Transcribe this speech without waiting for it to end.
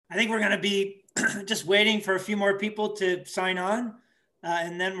I think we're going to be just waiting for a few more people to sign on,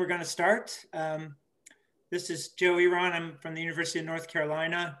 and then we're going to start. This is Joe Eron. I'm from the University of North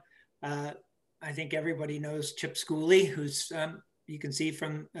Carolina. I think everybody knows Chip Schooley, who's you can see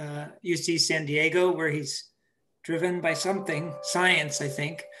from UC San Diego, where he's driven by something, science, I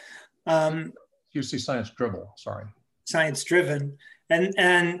think. UC Science Dribble, sorry. Science driven.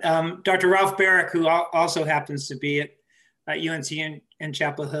 And Dr. Ralph Barrick, who also happens to be at UNC in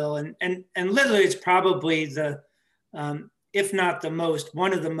Chapel Hill. And literally is probably the, if not the most,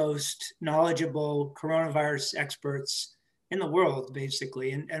 one of the most knowledgeable coronavirus experts in the world,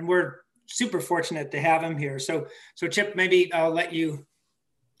 basically. And we're super fortunate to have him here. So Chip, maybe I'll let you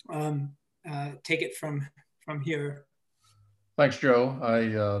take it from here. Thanks, Joe. I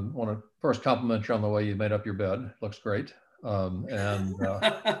want to first compliment you on the way you made up your bed. Looks great.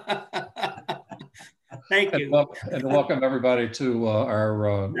 Thank you. And welcome everybody to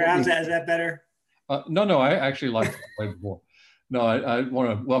our... Is that better? No, I actually liked it way before. No, I want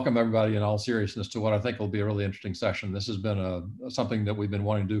to welcome everybody in all seriousness to what I think will be a really interesting session. This has been something that we've been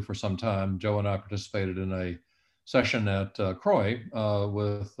wanting to do for some time. Joe and I participated in a session at Croy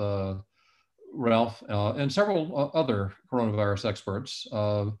with Ralph and several other coronavirus experts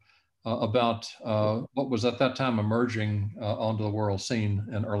about what was at that time emerging onto the world scene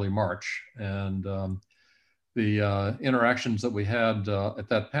in early March. And the interactions that we had at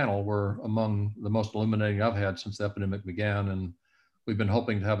that panel were among the most illuminating I've had since the epidemic began. And we've been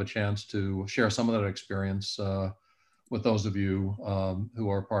hoping to have a chance to share some of that experience with those of you who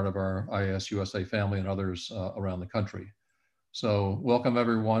are part of our iasusa family and others around the country. So welcome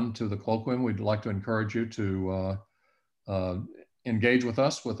everyone to the colloquium. We'd like to encourage you to engage with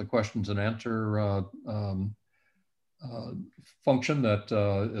us with the questions and answer function that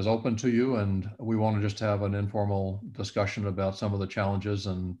is open to you. And we want to just have an informal discussion about some of the challenges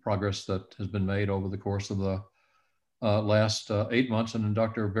and progress that has been made over the course of the last 8 months. And in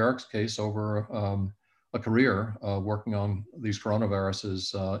Dr. Barrick's case, over a career working on these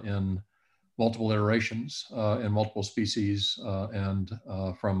coronaviruses in multiple iterations in multiple species and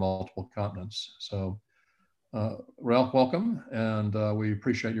from multiple continents. So Ralph, welcome. And we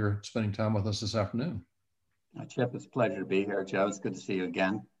appreciate your spending time with us this afternoon. Chip, it's a pleasure to be here. Joe, it's good to see you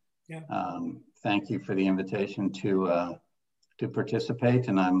again. Yeah. Thank you for the invitation to participate,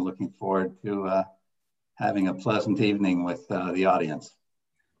 and I'm looking forward to having a pleasant evening with the audience.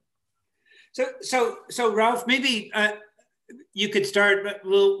 So Ralph, maybe you could start, but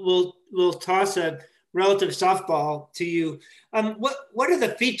we'll toss a relative softball to you. What are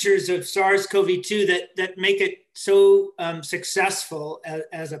the features of SARS-CoV-2 that make it so successful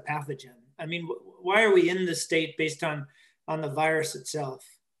as a pathogen? I mean, why are we in this state based on the virus itself?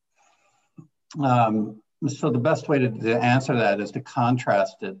 So the best way to answer that is to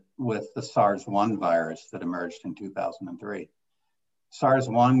contrast it with the SARS-1 virus that emerged in 2003.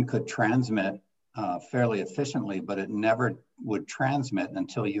 SARS-1 could transmit fairly efficiently, but it never would transmit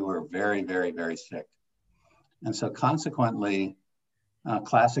until you were very, very, very sick. And so consequently,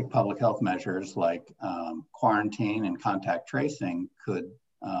 classic public health measures like quarantine and contact tracing could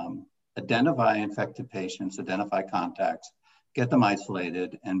identify infected patients, identify contacts, get them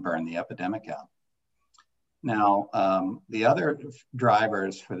isolated, and burn the epidemic out. Now, the other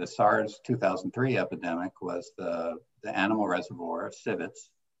drivers for the SARS 2003 epidemic was the animal reservoir of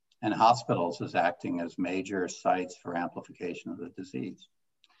civets and hospitals as acting as major sites for amplification of the disease.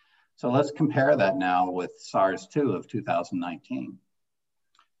 So let's compare that now with SARS-2 of 2019.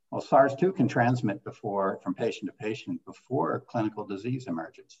 Well, SARS-2 can transmit from patient to patient before clinical disease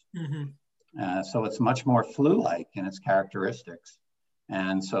emerges. Mm-hmm. So it's much more flu-like in its characteristics.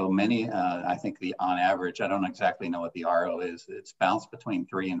 And so many, I think on average, I don't exactly know what the RO is, it's bounced between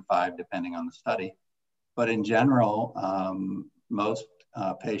 3 and 5 depending on the study. But in general, most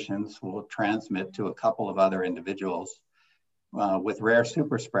patients will transmit to a couple of other individuals with rare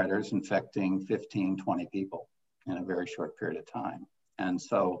super spreaders infecting 15, 20 people in a very short period of time. And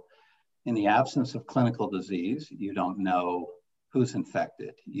so in the absence of clinical disease, you don't know who's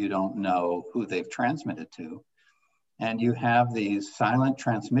infected. You don't know who they've transmitted to. And you have these silent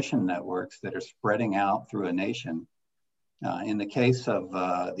transmission networks that are spreading out through a nation. In the case of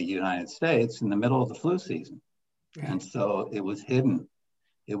the United States, in the middle of the flu season. And so it was hidden.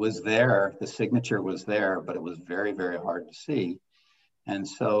 It was there, the signature was there, but it was very, very hard to see. And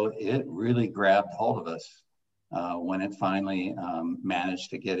so it really grabbed hold of us when it finally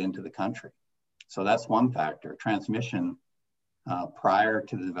managed to get into the country. So that's one factor, transmission prior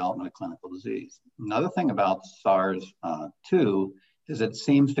to the development of clinical disease. Another thing about SARS-2 is it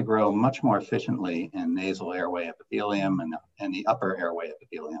seems to grow much more efficiently in nasal airway epithelium and the upper airway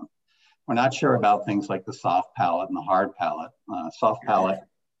epithelium. We're not sure about things like the soft palate and the hard palate. Soft palate,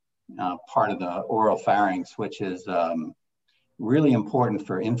 part of the oral pharynx, which is really important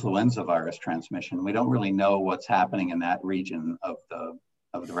for influenza virus transmission. We don't really know what's happening in that region of the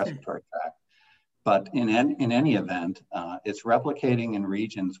respiratory tract. But in any event, it's replicating in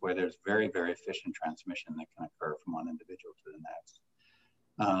regions where there's very, very efficient transmission that can occur from one individual to the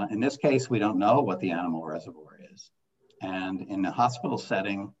next. In this case, we don't know what the animal reservoir is. And in the hospital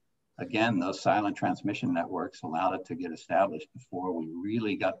setting, again, those silent transmission networks allowed it to get established before we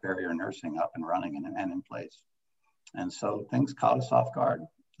really got barrier nursing up and running and in place. And so things caught us off guard.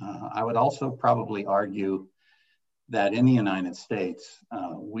 I would also probably argue that in the United States,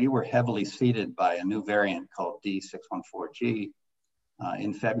 we were heavily seeded by a new variant called D614G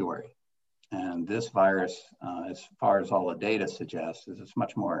in February. And this virus, as far as all the data suggests, is it's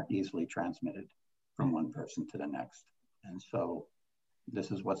much more easily transmitted from one person to the next. And so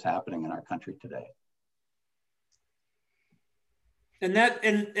this is what's happening in our country today. And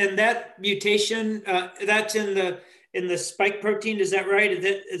that mutation, that's in the spike protein, is that right?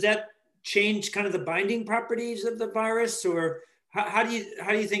 Is that change kind of the binding properties of the virus, or how do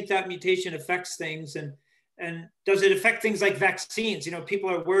you think that mutation affects things, and does it affect things like vaccines? You know,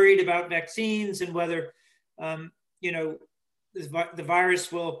 people are worried about vaccines and whether the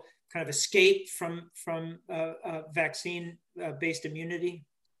virus will kind of escape from vaccine based immunity.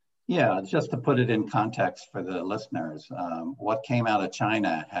 Yeah, just to put it in context for the listeners, what came out of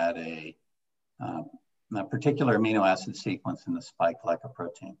China had a particular amino acid sequence in the spike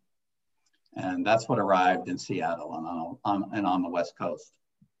glycoprotein. And that's what arrived in Seattle and on the West Coast.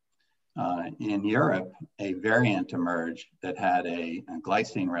 In Europe, a variant emerged that had a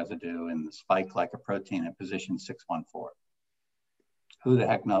glycine residue in the spike glycoprotein at position 614. Who the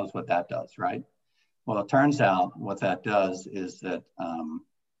heck knows what that does, right? Well, it turns out what that does is that,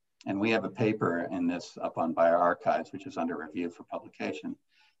 and we have a paper in this up on bioarchives, which is under review for publication.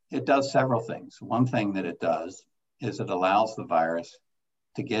 It does several things. One thing that it does is it allows the virus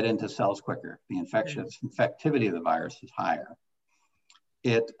to get into cells quicker. The infectivity of the virus is higher.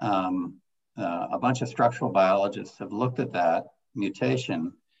 A bunch of structural biologists have looked at that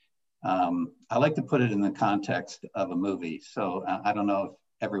mutation. I like to put it in the context of a movie. So I don't know if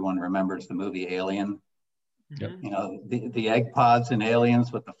everyone remembers the movie Alien. Yep. You know, the egg pods in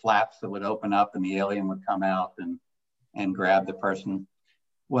Aliens with the flaps that would open up and the alien would come out and grab the person.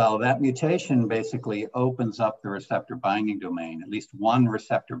 Well, that mutation basically opens up the receptor binding domain, at least one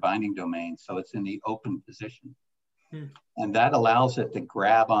receptor binding domain, so it's in the open position. And that allows it to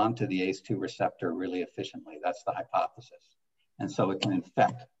grab onto the ACE2 receptor really efficiently. That's the hypothesis. And so it can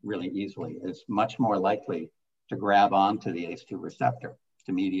infect really easily. It's much more likely to grab onto the ACE2 receptor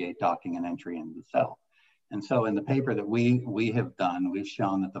to mediate docking and entry into the cell. And so in the paper that we have done, we've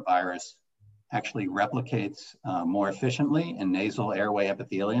shown that the virus actually replicates more efficiently in nasal airway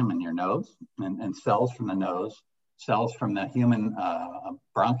epithelium in your nose and cells from the nose, cells from the human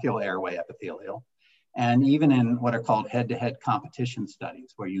bronchial airway epithelial, and even in what are called head-to-head competition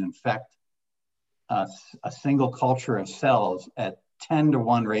studies, where you infect a single culture of cells at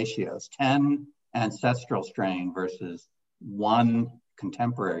 10-to-1 ratios, 10 ancestral strain versus 1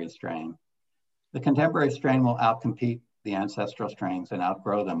 contemporary strain. The contemporary strain will outcompete the ancestral strains and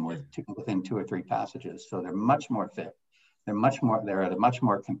outgrow them within 2 or 3 passages. So they're much more fit. They're at a much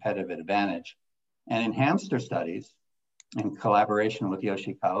more competitive advantage. And in hamster studies, in collaboration with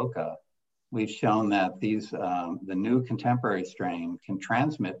Yoshikaoka, we've shown that the new contemporary strain can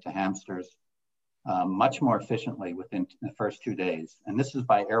transmit to hamsters much more efficiently within the first 2 days. And this is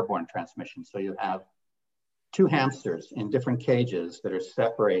by airborne transmission. So you have 2 hamsters in different cages that are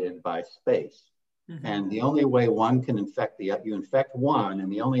separated by space. And the only way one can infect you infect one,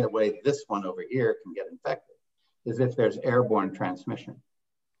 and the only way this one over here can get infected is if there's airborne transmission.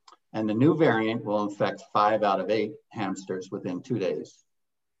 And the new variant will infect 5 out of 8 hamsters within 2 days.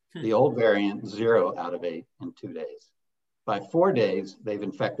 The old variant, 0 out of 8 in 2 days. By 4 days, they've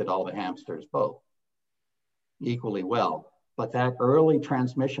infected all the hamsters both equally well. But that early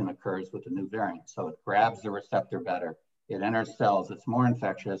transmission occurs with the new variant. So it grabs the receptor better. It enters cells, it's more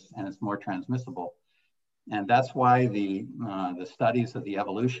infectious, and it's more transmissible. And that's why the studies of the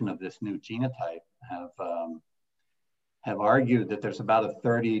evolution of this new genotype have argued that there's about a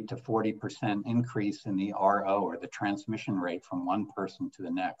 30 to 40% increase in the RO, or the transmission rate, from one person to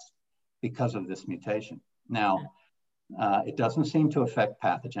the next because of this mutation. Now, it doesn't seem to affect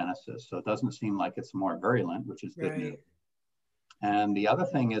pathogenesis, so it doesn't seem like it's more virulent, which is good news. And the other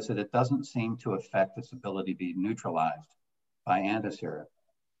thing is that it doesn't seem to affect its ability to be neutralized. by antisera.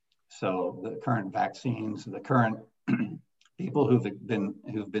 So the current vaccines, the current people who've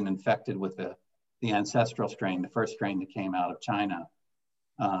been infected with the ancestral strain, the first strain that came out of China,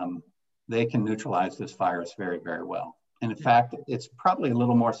 they can neutralize this virus very, very well. And in fact, it's probably a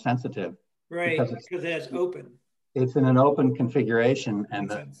little more sensitive, right? Because it's open. It's in an open configuration, and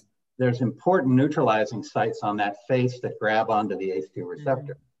there's important neutralizing sites on that face that grab onto the ACE2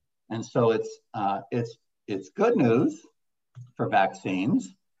 receptor. Mm-hmm. And so it's good news for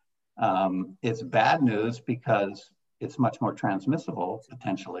vaccines. It's bad news because it's much more transmissible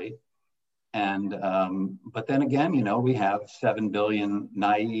potentially. And but then again, you know, we have 7 billion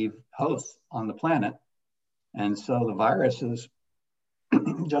naive hosts on the planet, and so the virus is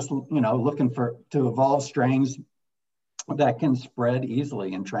just, you know, looking to evolve strains that can spread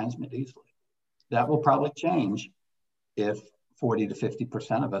easily and transmit easily. That will probably change if 40 to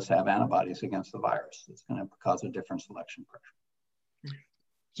 50% of us have antibodies against the virus. It's going to cause a different selection pressure.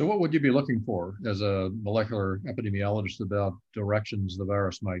 So what would you be looking for as a molecular epidemiologist about directions the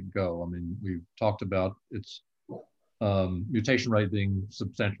virus might go? I mean, we've talked about its mutation rate being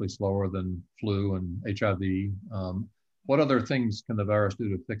substantially slower than flu and HIV. What other things can the virus do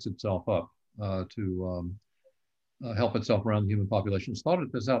to fix itself up, to help itself around the human population? It's thought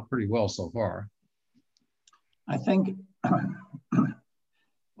this out pretty well so far. I think,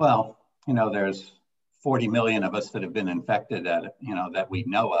 well, you know, there's 40 million of us that have been infected that we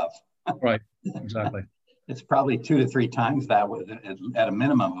know of. Right, exactly. It's probably 2 to 3 times that at a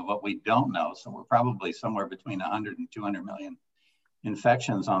minimum of what we don't know. So we're probably somewhere between 100 and 200 million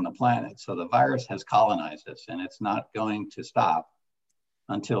infections on the planet. So the virus has colonized us, and it's not going to stop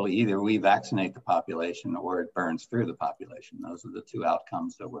until either we vaccinate the population or it burns through the population. Those are the 2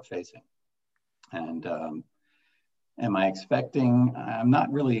 outcomes that we're facing. And am I expecting? I'm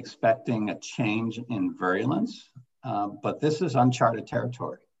not really expecting a change in virulence, but this is uncharted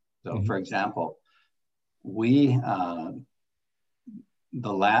territory. So for example, the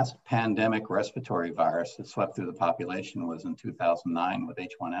last pandemic respiratory virus that swept through the population was in 2009 with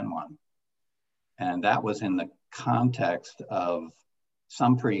H1N1. And that was in the context of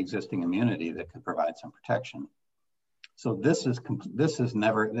some pre-existing immunity that could provide some protection. So this is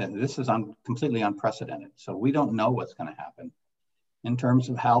completely unprecedented. So we don't know what's going to happen in terms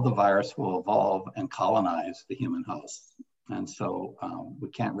of how the virus will evolve and colonize the human host. And so we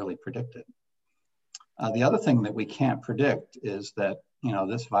can't really predict it. The other thing that we can't predict is that, you know,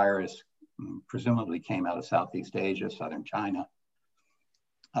 this virus presumably came out of Southeast Asia, southern China.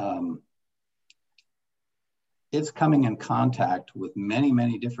 It's coming in contact with many,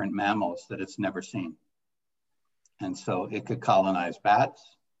 many different mammals that it's never seen. And so it could colonize bats,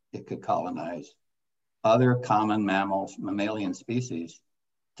 it could colonize other common mammals, mammalian species,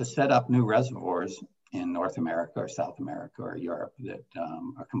 to set up new reservoirs in North America or South America or Europe that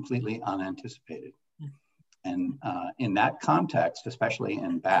are completely unanticipated. And in that context, especially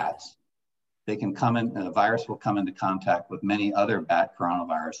in bats, they can come in, the virus will come into contact with many other bat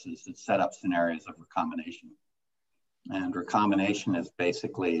coronaviruses that set up scenarios of recombination. And recombination is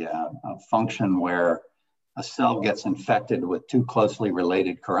basically a function where a cell gets infected with 2 closely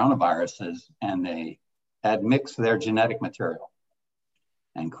related coronaviruses and they admix their genetic material.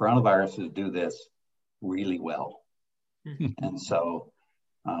 And coronaviruses do this really well. And so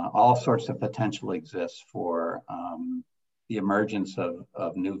all sorts of potential exists for the emergence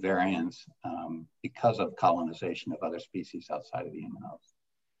of new variants because of colonization of other species outside of the human host.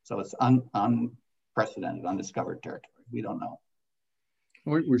 So it's unprecedented, undiscovered territory. We don't know.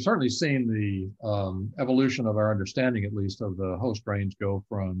 We've certainly seen the evolution of our understanding, at least, of the host range go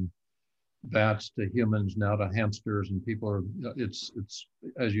from bats to humans, now to hamsters, and people are, it's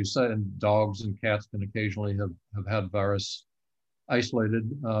as you said, dogs and cats can occasionally have had virus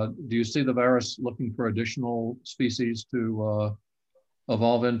isolated. Do you see the virus looking for additional species to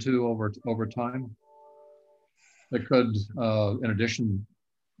evolve into over time that could, in addition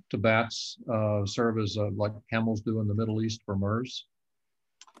to bats, serve as like camels do in the Middle East for MERS?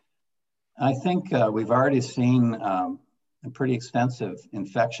 I think we've already seen pretty extensive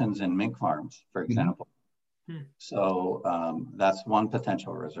infections in mink farms, for example. So that's one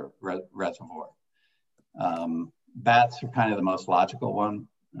potential reservoir. Bats are kind of the most logical one.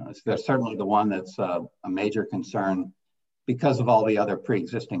 They're certainly the one that's a major concern because of all the other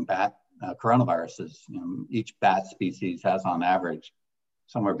pre-existing bat coronaviruses. You know, each bat species has on average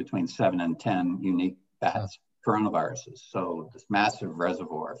somewhere between 7 and 10 unique bat coronaviruses. So this massive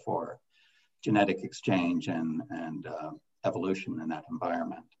reservoir for genetic exchange and evolution in that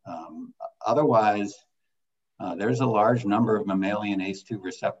environment. Otherwise, there's a large number of mammalian ACE2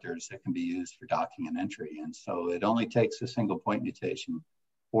 receptors that can be used for docking and entry. And so it only takes a single point mutation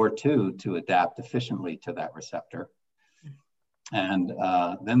or two to adapt efficiently to that receptor. And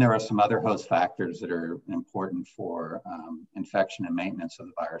then there are some other host factors that are important for infection and maintenance of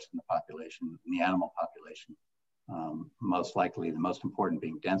the virus in the population, in the animal population. Most likely, the most important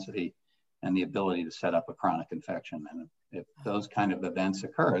being density and the ability to set up a chronic infection. And if those kind of events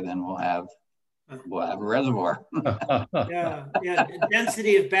occur, then we'll have a reservoir. yeah,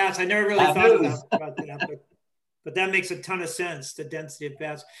 density of bats. I never really thought about that, but that makes a ton of sense, the density of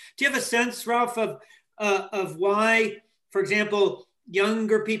bats. Do you have a sense, Ralph, of why, for example,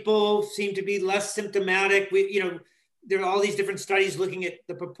 younger people seem to be less symptomatic? There are all these different studies looking at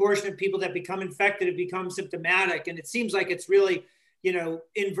the proportion of people that become infected and become symptomatic. And it seems like it's really,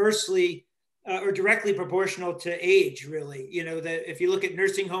 inversely or directly proportional to age, really. That if you look at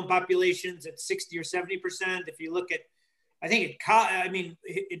nursing home populations, it's 60 or 70%. If you look at, I think at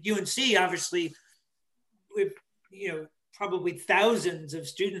UNC, obviously, with, probably thousands of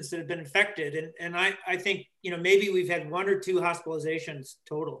students that have been infected. And I think, maybe we've had 1 or 2 hospitalizations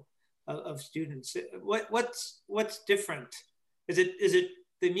total of students. What's different? Is it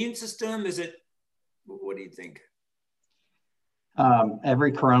the immune system? What do you think?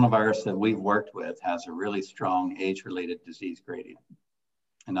 Every coronavirus that we've worked with has a really strong age-related disease gradient.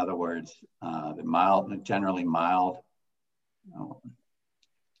 In other words, generally mild.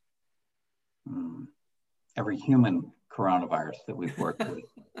 Every human coronavirus that we've worked with,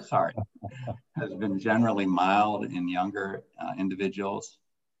 has been generally mild in younger individuals,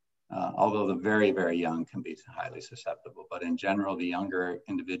 although the very, very young can be highly susceptible. But in general, the younger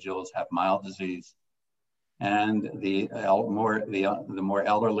individuals have mild disease. And the more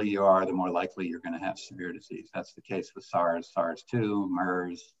elderly you are, the more likely you're going to have severe disease. That's the case with SARS, SARS-2,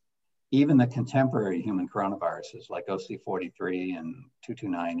 MERS, even the contemporary human coronaviruses like OC43 and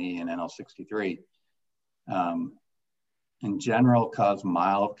 229E and NL63, in general cause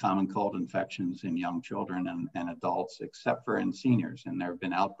mild common cold infections in young children and adults, except for in seniors. And there have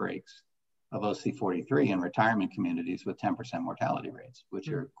been outbreaks of OC43 in retirement communities with 10% mortality rates, which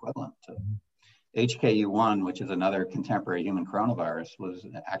are equivalent to HKU1, which is another contemporary human coronavirus, was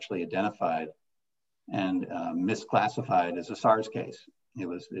actually identified and misclassified as a SARS case.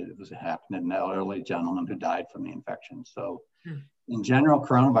 It happened in an elderly gentleman who died from the infection. So in general,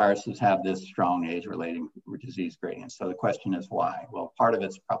 coronaviruses have this strong age-related disease gradient. So the question is why? Well, part of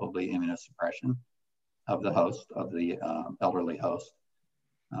it's probably immunosuppression of the host, of the elderly host.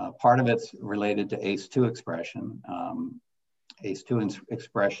 Part of it's related to ACE2 expression. ACE2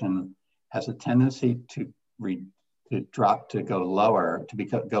 expression has a tendency to go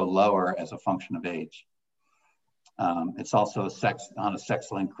lower as a function of age. It's also on a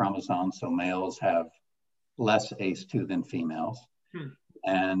sex-linked chromosome, so males have less ACE2 than females.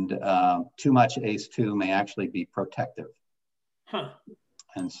 And too much ACE2 may actually be protective.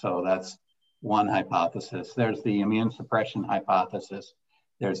 And so that's one hypothesis. There's the immune suppression hypothesis.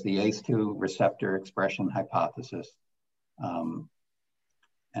 There's the ACE2 receptor expression hypothesis.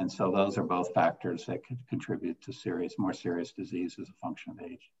 And so those are both factors that could contribute to more serious disease as a function of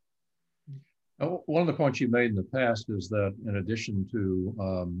age. One of the points you made in the past is that in addition to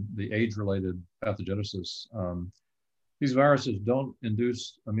the age-related pathogenesis, these viruses don't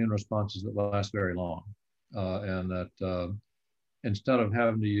induce immune responses that last very long. And that instead of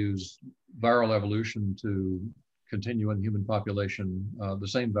having to use viral evolution to continue in the human population, the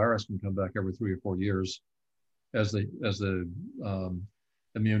same virus can come back every 3 or 4 years as the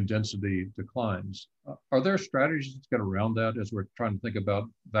immune density declines. Are there strategies to get around that as we're trying to think about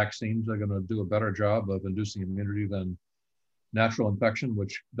vaccines that are going to do a better job of inducing immunity than natural infection,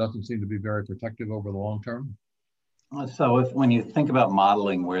 which doesn't seem to be very protective over the long term? So when you think about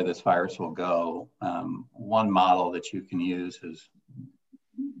modeling where this virus will go, one model that you can use is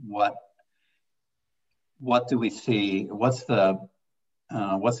what do we see? What's the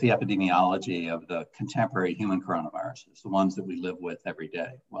epidemiology of the contemporary human coronaviruses, the ones that we live with every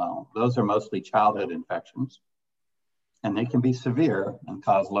day? Well, those are mostly childhood infections, and they can be severe and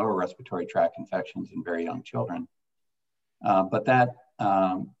cause lower respiratory tract infections in very young children.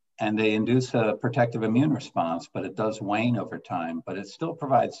 And they induce a protective immune response, but it does wane over time, but it still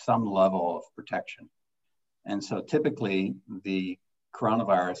provides some level of protection. And so typically the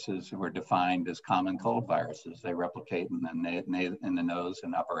coronaviruses were defined as common cold viruses. They replicate in the nose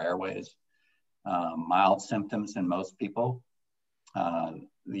and upper airways, mild symptoms in most people.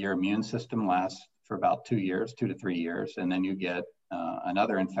 Your immune system lasts for about 2 years, 2 to 3 years, and then you get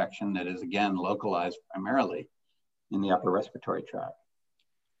another infection that is again localized primarily in the upper respiratory tract.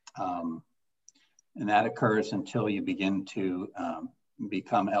 And that occurs until you begin to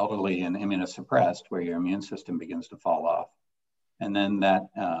become elderly and immunosuppressed, where your immune system begins to fall off. And then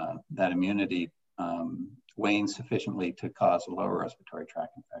that immunity wanes sufficiently to cause a lower respiratory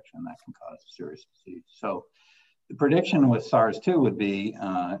tract infection that can cause serious disease. So the prediction with SARS-2 would be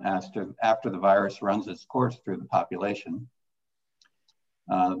after the virus runs its course through the population,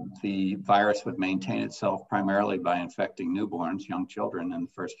 the virus would maintain itself primarily by infecting newborns, young children, in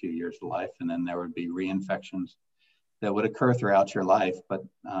the first few years of life, and then there would be reinfections that would occur throughout your life, but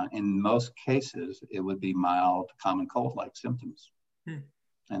in most cases, it would be mild common cold-like symptoms.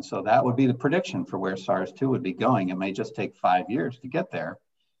 And so that would be the prediction for where SARS-2 would be going. It may just take 5 years to get there.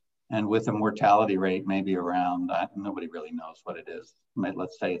 And with a mortality rate maybe around, nobody really knows what it is.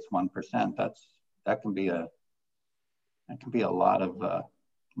 Let's say it's 1%. That can be a lot of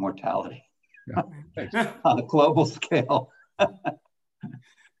mortality on a global scale.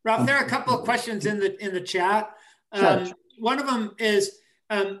 Ralph, there are a couple of questions in the chat. Sure. One of them is,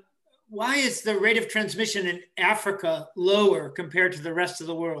 why is the rate of transmission in Africa lower compared to the rest of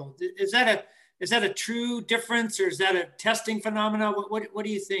the world? Is that a true difference, or is that a testing phenomenon? What do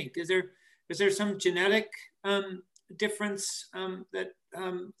you think? Is there some genetic difference that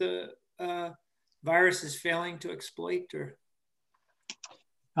the virus is failing to exploit, or?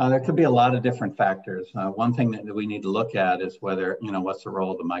 There could be a lot of different factors. One thing that we need to look at is whether, what's the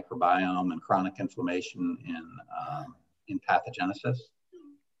role of the microbiome and chronic inflammation in pathogenesis.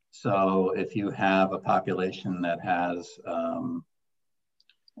 So if you have a population that has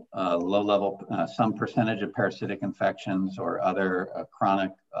low level, some percentage of parasitic infections or other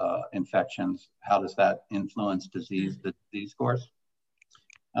chronic infections, how does that influence the disease course?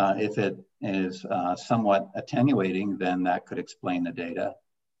 If it is somewhat attenuating, then that could explain the data.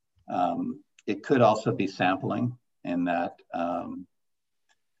 It could also be sampling, in that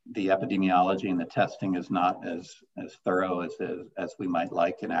the epidemiology and the testing is not as thorough as we might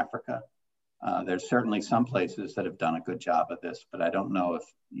like in Africa. There's certainly some places that have done a good job of this, but I don't know if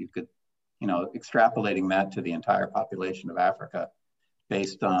you could, extrapolating that to the entire population of Africa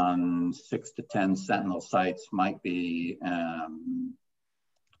based on 6 to 10 sentinel sites might be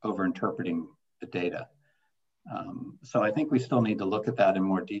overinterpreting the data. So I think we still need to look at that in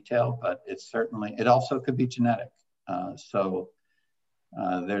more detail, but it also could be genetic.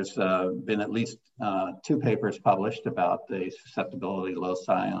 There's been at least 2 papers published about the susceptibility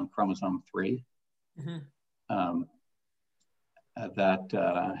loci on chromosome 3.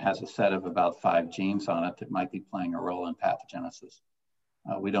 That has a set of about 5 genes on it that might be playing a role in pathogenesis.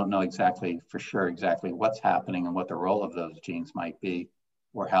 We don't know exactly what's happening and what the role of those genes might be,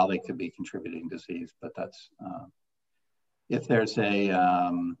 or how they could be contributing disease, but that's, if there's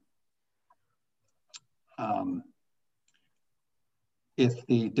if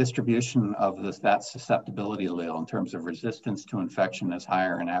the distribution of that susceptibility allele in terms of resistance to infection is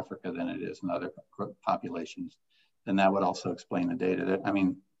higher in Africa than it is in other populations, then that would also explain the data.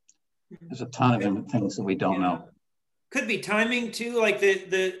 There's a ton of things that we don't know. Could be timing too, like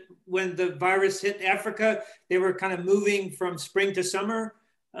when the virus hit Africa, they were kind of moving from spring to summer.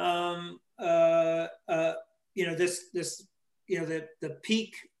 The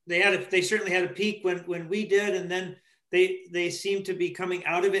peak, they certainly had a peak when we did, and then they seem to be coming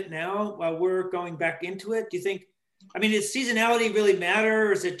out of it now while we're going back into it. Do you think, does seasonality really matter,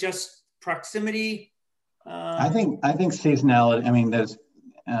 or is it just proximity? I think seasonality, there's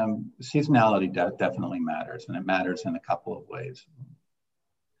seasonality definitely matters, and it matters in a couple of ways.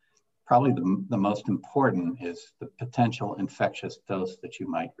 Probably the most important is the potential infectious dose that you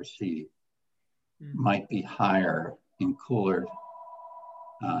might receive might be higher in cooler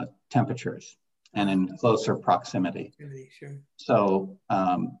temperatures and in closer proximity. Sure. So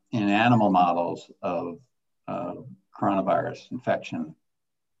in animal models of coronavirus infection,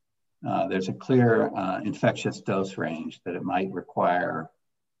 there's a clear infectious dose range that it might require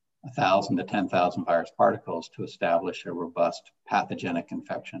 1,000 to 10,000 virus particles to establish a robust pathogenic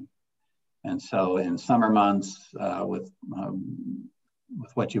infection. And so in summer months, with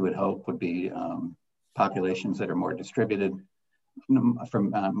what you would hope would be populations that are more distributed,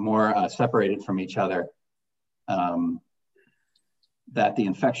 more separated from each other, that the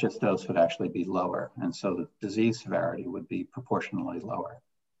infectious dose would actually be lower. And so the disease severity would be proportionally lower.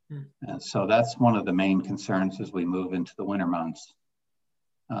 And so that's one of the main concerns as we move into the winter months.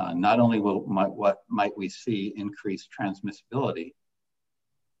 Not only what might we see increased transmissibility,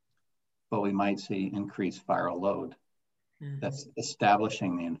 but we might see increased viral load that's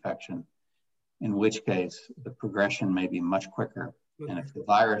establishing the infection, in which case the progression may be much quicker. And if the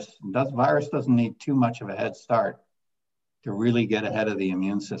virus doesn't need too much of a head start really get ahead of the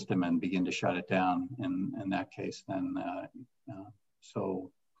immune system and begin to shut it down in that case, then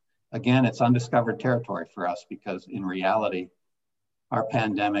so again, it's undiscovered territory for us, because in reality, our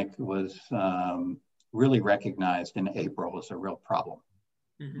pandemic was really recognized in April as a real problem.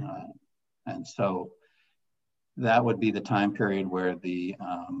 Mm-hmm. And so that would be the time period where the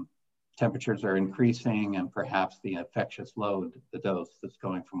temperatures are increasing, and perhaps the infectious load, the dose that's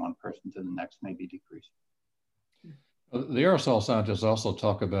going from one person to the next, may be decreasing. The aerosol scientists also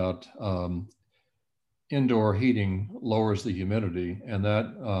talk about indoor heating lowers the humidity, and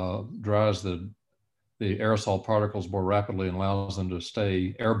that dries the aerosol particles more rapidly and allows them to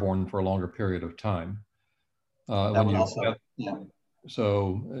stay airborne for a longer period of time.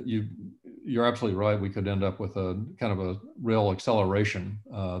 So you're absolutely right. We could end up with a kind of a real acceleration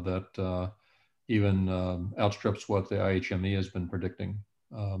that even outstrips what the IHME has been predicting.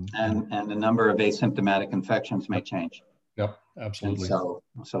 And the number of asymptomatic infections may change. Yep, absolutely.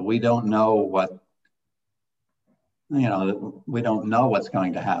 And so we don't know what, we don't know what's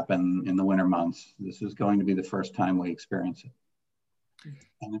going to happen in the winter months. This is going to be the first time we experience it.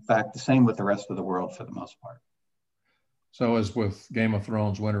 And in fact, the same with the rest of the world for the most part. So as with Game of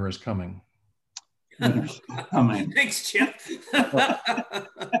Thrones, winter is coming. Winter's coming. Thanks, Chip.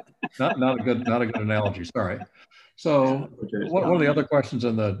 not a good analogy. Sorry. So one of the other questions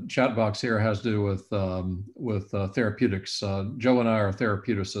in the chat box here has to do with therapeutics. Joe and I are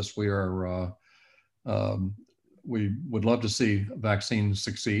therapeuticists. We would love to see vaccines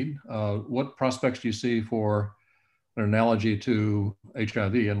succeed. What prospects do you see for an analogy to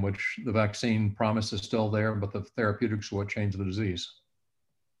HIV, in which the vaccine promise is still there, but the therapeutics will change the disease?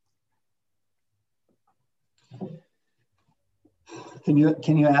 Can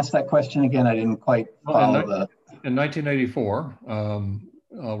you ask that question again? I didn't quite follow the. In 1984,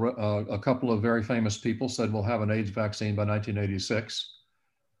 a couple of very famous people said we'll have an AIDS vaccine by 1986,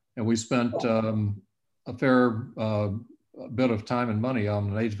 and we spent a fair bit of time and money on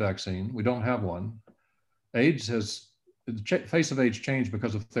an AIDS vaccine. We don't have one. The face of AIDS changed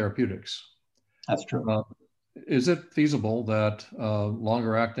because of therapeutics. That's true. Is it feasible that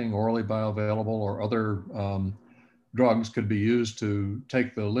longer acting, orally bioavailable, or other drugs could be used to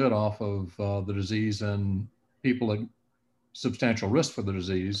take the lid off of the disease in people at substantial risk for the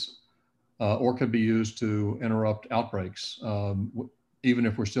disease, or could be used to interrupt outbreaks, even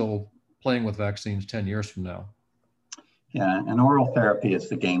if we're still playing with vaccines 10 years from now? Yeah, and oral therapy is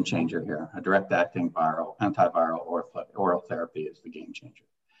the game changer here. A direct-acting antiviral oral therapy is the game changer.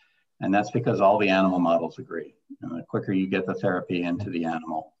 And that's because all the animal models agree. The quicker you get the therapy into the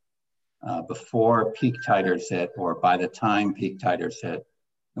animal, before peak titers hit, or by the time peak titers hit,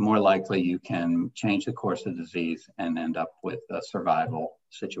 the more likely you can change the course of disease and end up with a survival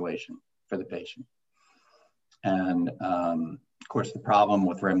situation for the patient. And of course, the problem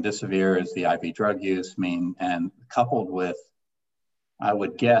with remdesivir is the IV drug use, and coupled with, I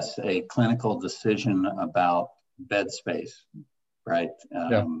would guess, a clinical decision about bed space, right?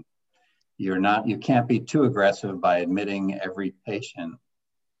 Yeah. You can't be too aggressive by admitting every patient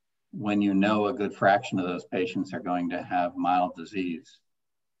when you know a good fraction of those patients are going to have mild disease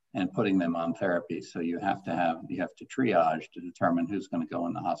and putting them on therapy. So you have to triage to determine who's going to go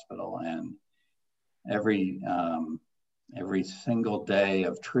in the hospital, and every single day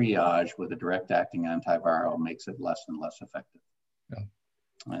of triage with a direct acting antiviral makes it less and less effective. Yeah.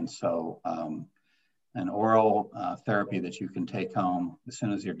 And so an oral therapy that you can take home as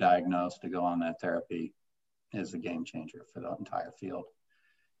soon as you're diagnosed to go on that therapy is a game changer for the entire field,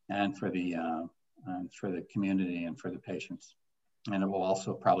 and for the community and for the patients. And it will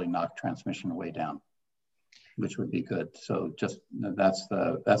also probably knock transmission way down, which would be good. So just that's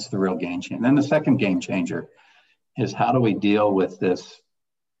the real game changer. And then the second game changer is, how do we deal with this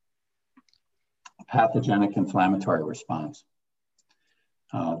pathogenic inflammatory response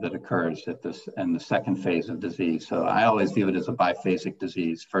that occurs in the second phase of disease? So I always view it as a biphasic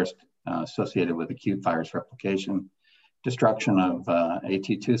disease, first associated with acute virus replication, destruction of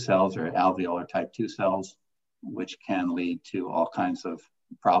AT2 cells or alveolar type 2 cells, which can lead to all kinds of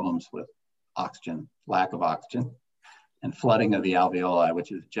problems with oxygen, lack of oxygen, and flooding of the alveoli,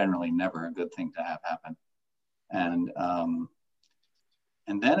 which is generally never a good thing to have happen.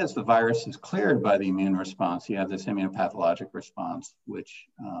 And then as the virus is cleared by the immune response, you have this immunopathologic response, which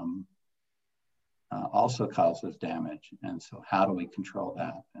also causes damage. And so how do we control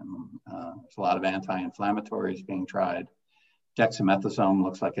that? And there's a lot of anti-inflammatories being tried. Dexamethasone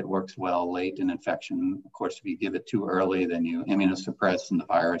looks like it works well late in infection. Of course, if you give it too early, then you immunosuppress and the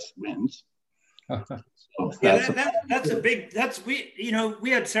virus wins. So we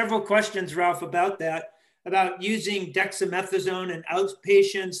had several questions, Ralph, about that. about using dexamethasone in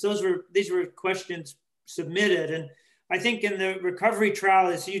outpatients. These were questions submitted. And I think in the recovery trial,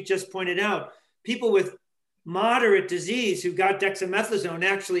 as you just pointed out, people with moderate disease who got dexamethasone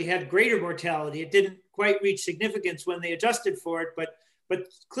actually had greater mortality. It didn't quite reach significance when they adjusted for it, but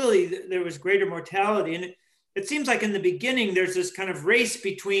clearly there was greater mortality. And it seems like in the beginning, there's this kind of race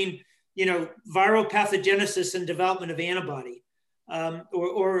between, viral pathogenesis and development of antibody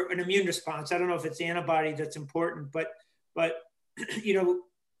or an immune response. I don't know if it's antibody that's important, but the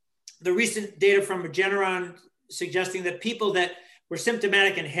recent data from Regeneron suggesting that people that were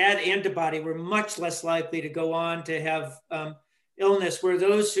symptomatic and had antibody were much less likely to go on to have illness, where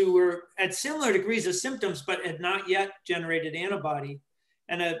those who were at similar degrees of symptoms but had not yet generated antibody.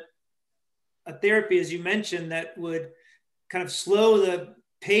 And a therapy, as you mentioned, that would kind of slow the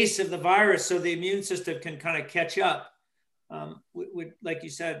pace of the virus so the immune system can kind of catch up would, like you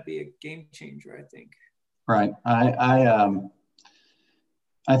said, be a game changer, I think. Right.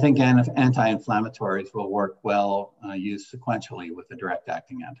 I think anti-inflammatories will work well used sequentially with a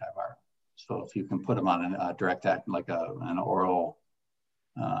direct-acting antiviral. So if you can put them on a direct-acting, like an oral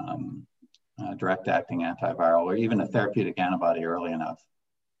direct-acting antiviral, or even a therapeutic antibody early enough,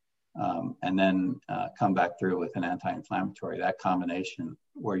 and then come back through with an anti-inflammatory, that combination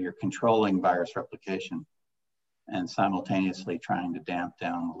where you're controlling virus replication and simultaneously trying to damp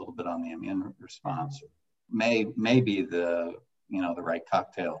down a little bit on the immune response may be the right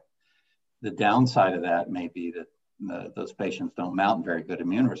cocktail. The downside of that may be that those patients don't mount very good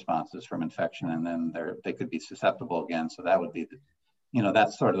immune responses from infection, and then they could be susceptible again. So that would be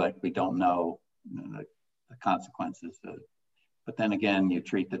that's sort of like, we don't know the consequences. But then again, you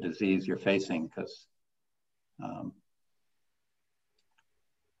treat the disease you're facing, because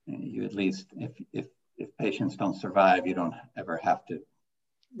you, at least if patients don't survive, you don't ever have to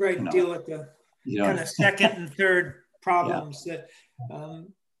deal with the kind of second and third problems. Yeah.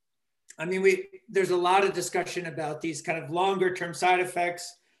 There's a lot of discussion about these kind of longer term side effects.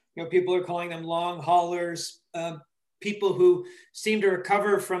 People are calling them long haulers. People who seem to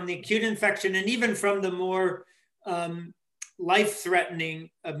recover from the acute infection and even from the more life-threatening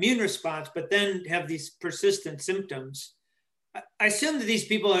immune response, but then have these persistent symptoms. I assume that these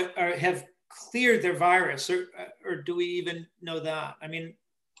people have cleared their virus, or do we even know that?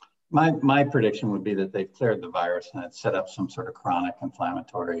 My prediction would be that they've cleared the virus and it's set up some sort of chronic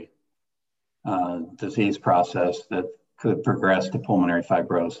inflammatory disease process that could progress to pulmonary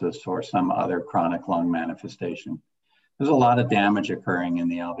fibrosis or some other chronic lung manifestation. There's a lot of damage occurring in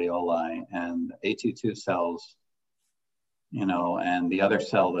the alveoli, and AT2 cells, and the other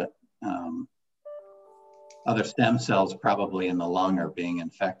cell that, other stem cells probably in the lung are being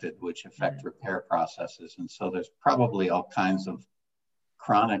infected, which affect repair processes. And so there's probably all kinds of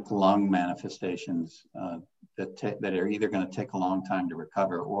chronic lung manifestations that are either going to take a long time to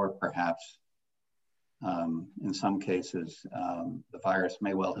recover, or perhaps in some cases, the virus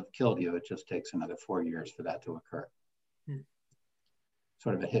may well have killed you. It just takes another 4 years for that to occur.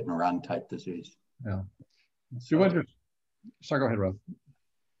 Sort of a hit and run type disease. Yeah. So, sorry, go ahead, Rob.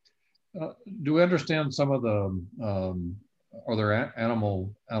 Do we understand some of the, are there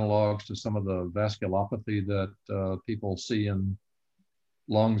animal analogs to some of the vasculopathy that people see in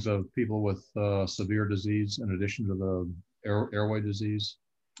lungs of people with severe disease in addition to the airway disease?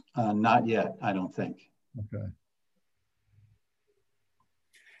 Not yet, I don't think. Okay.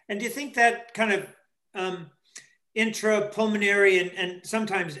 And do you think that kind of intrapulmonary and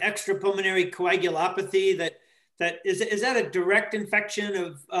sometimes extrapulmonary coagulopathy, that is that a direct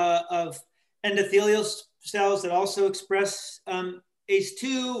infection of endothelial cells that also express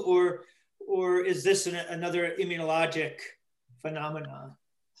ACE2, or is this another immunologic phenomenon?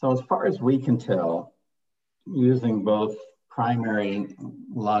 So as far as we can tell, using both primary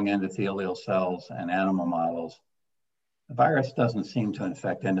lung endothelial cells and animal models, the virus doesn't seem to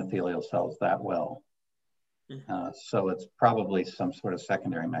infect endothelial cells that well. So it's probably some sort of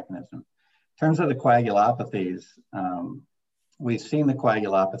secondary mechanism. In terms of the coagulopathies, we've seen the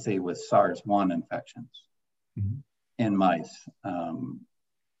coagulopathy with SARS-1 infections in mice.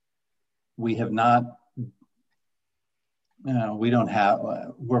 We have not,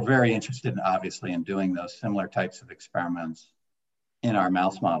 we're very interested, obviously, in doing those similar types of experiments in our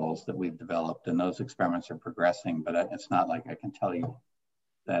mouse models that we've developed, and those experiments are progressing, but it's not like I can tell you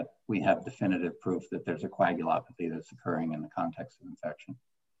that we have definitive proof that there's a coagulopathy that's occurring in the context of infection.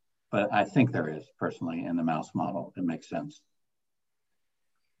 But I think there is, personally, in the mouse model. It makes sense.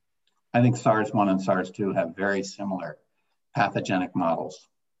 I think SARS-1 and SARS-2 have very similar pathogenic models.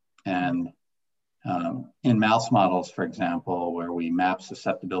 And In mouse models, for example, where we map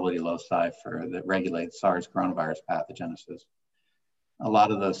susceptibility loci that regulate SARS coronavirus pathogenesis, a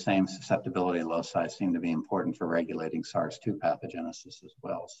lot of those same susceptibility loci seem to be important for regulating SARS-2 pathogenesis as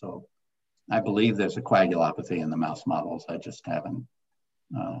well. So I believe there's a coagulopathy in the mouse models. I just haven't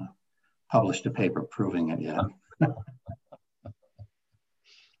published a paper proving it yet.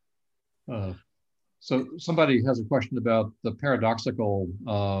 So somebody has a question about the paradoxical,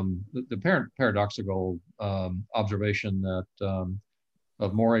 paradoxical observation that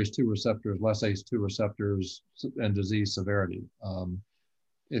of more ACE2 receptors, less ACE2 receptors, and disease severity.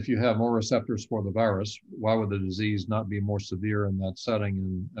 If you have more receptors for the virus, why would the disease not be more severe in that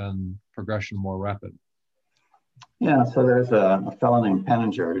setting and progression more rapid? Yeah, so there's a fellow named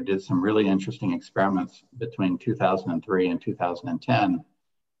Penninger who did some really interesting experiments between 2003 and 2010,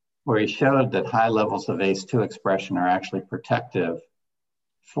 where he showed that high levels of ACE2 expression are actually protective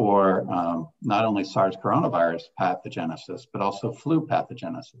for not only SARS coronavirus pathogenesis, but also flu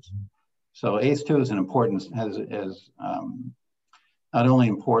pathogenesis. So ACE2 is an important, not only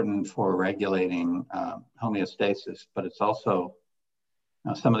important for regulating homeostasis, but it's also,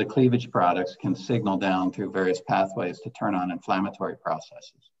 some of the cleavage products can signal down through various pathways to turn on inflammatory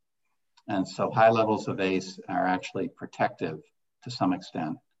processes. And so high levels of ACE are actually protective to some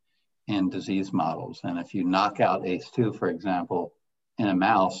extent in disease models. And if you knock out ACE2, for example, in a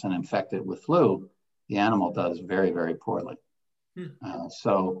mouse and infect it with flu, the animal does very, very poorly.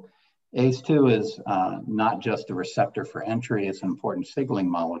 So ACE2 is not just a receptor for entry, it's an important signaling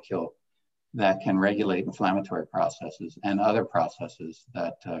molecule that can regulate inflammatory processes and other processes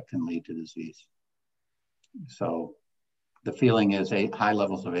that can lead to disease. So the feeling is high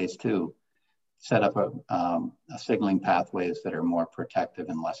levels of ACE2 set up a signaling pathways that are more protective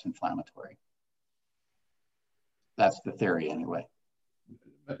and less inflammatory. That's the theory anyway.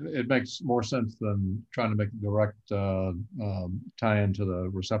 It makes more sense than trying to make a direct tie into the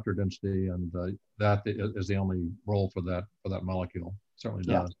receptor density, and that is the only role for that molecule. Certainly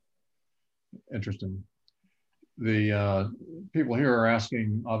does. Yeah. Interesting. The people here are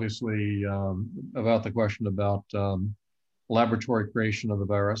asking, obviously, about the question about laboratory creation of the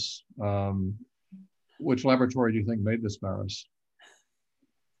virus. Which laboratory do you think made this virus?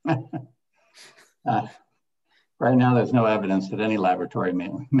 Right now, there's no evidence that any laboratory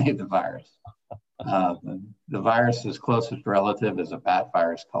made the virus. The virus's closest relative is a bat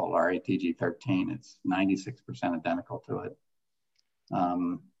virus called RATG13. It's 96% identical to it.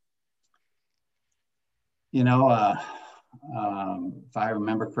 If I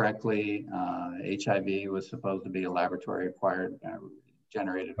remember correctly, HIV was supposed to be a laboratory-acquired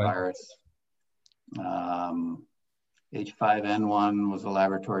generated virus. H5N1 was a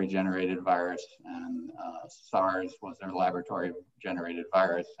laboratory-generated virus, and SARS was a laboratory-generated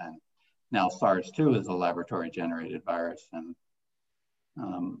virus, and now SARS-2 is a laboratory-generated virus. And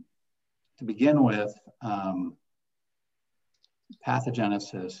to begin with,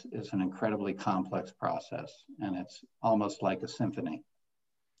 pathogenesis is an incredibly complex process, and it's almost like a symphony.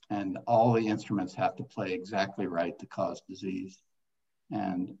 And all the instruments have to play exactly right to cause disease.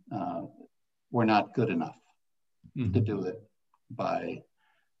 And we're not good enough to do it by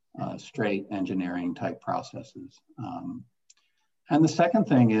straight engineering type processes. And the second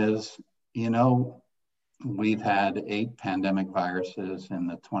thing is, we've had 8 pandemic viruses in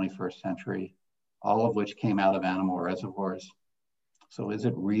the 21st century, all of which came out of animal reservoirs. So is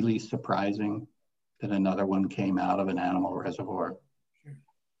it really surprising that another one came out of an animal reservoir?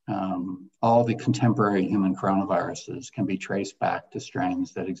 All the contemporary human coronaviruses can be traced back to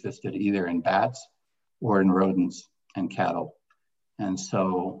strains that existed either in bats or in rodents and cattle. And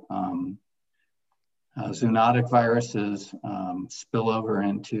so zoonotic viruses spill over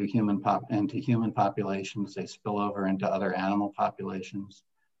into human populations. They spill over into other animal populations.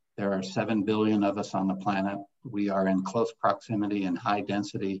 There are 7 billion of us on the planet. We are in close proximity and high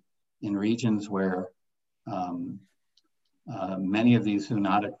density in regions where many of these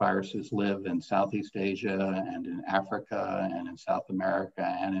zoonotic viruses live in Southeast Asia and in Africa and in South America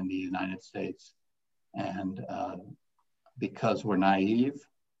and in the United States. And because we're naive,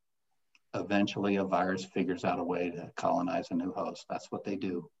 eventually a virus figures out a way to colonize a new host. That's what they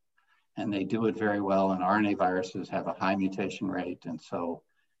do. And they do it very well. And RNA viruses have a high mutation rate. And so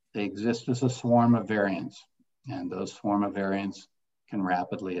they exist as a swarm of variants. And those swarm of variants can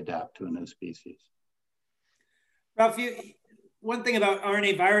rapidly adapt to a new species. Ralph, one thing about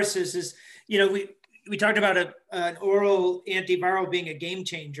RNA viruses is, we talked about an oral antiviral being a game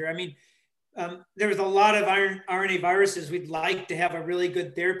changer. I mean, there's a lot of RNA viruses we'd like to have a really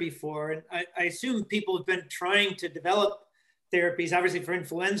good therapy for. And I assume people have been trying to develop therapies, obviously for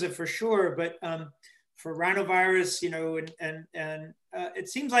influenza for sure, but for rhinovirus, and it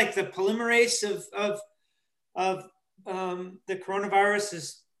seems like the polymerase of the coronavirus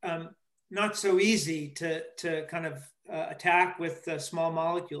is not so easy to kind of attack with small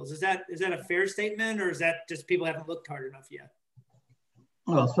molecules. Is that a fair statement, or is that just people haven't looked hard enough yet?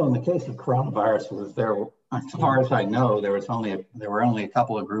 Well, so in the case of coronaviruses, as far as I know, there were only a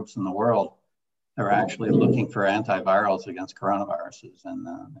couple of groups in the world that were actually looking for antivirals against coronaviruses, and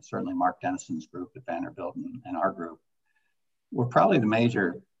certainly Mark Dennison's group at Vanderbilt and our group were probably the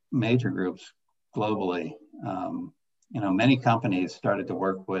major groups globally. Many companies started to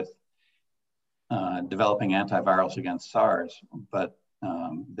work with developing antivirals against SARS, but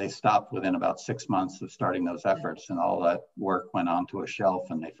they stopped within about 6 months of starting those efforts, and all that work went onto a shelf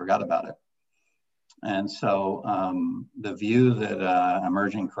and they forgot about it. And so the view that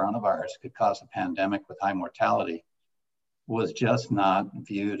emerging coronavirus could cause a pandemic with high mortality was just not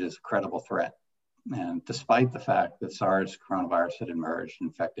viewed as a credible threat. And despite the fact that SARS coronavirus had emerged,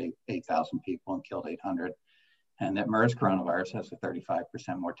 infected 8,000 people and killed 800, and that MERS coronavirus has a 35%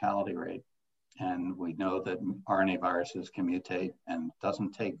 mortality rate. And we know that RNA viruses can mutate, and it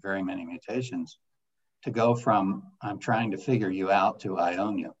doesn't take very many mutations to go from "I'm trying to figure you out" to "I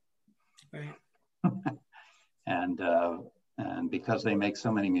own you." Right. And because they make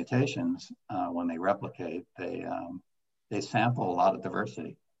so many mutations, when they replicate, they sample a lot of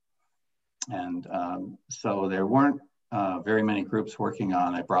diversity. And so there weren't very many groups working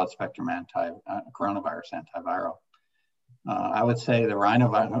on a broad spectrum coronavirus antiviral. I would say the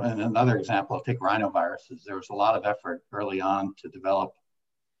rhinovirus, and another example, I'll take rhinoviruses. There was a lot of effort early on to develop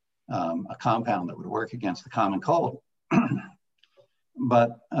a compound that would work against the common cold.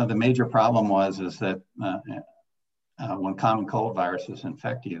 But the major problem is that when common cold viruses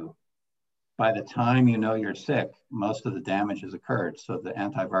infect you, by the time you know you're sick, most of the damage has occurred, so the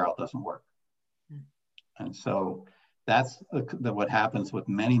antiviral doesn't work. And so that's what happens with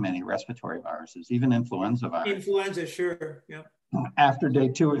many respiratory viruses, even influenza viruses. Influenza, sure, yeah. After day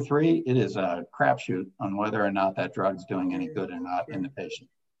 2 or 3, it is a crapshoot on whether or not that drug's doing any good or not in the patient.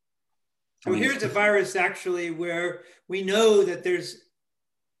 So here's a virus actually where we know that there's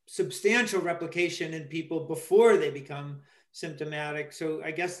substantial replication in people before they become symptomatic. So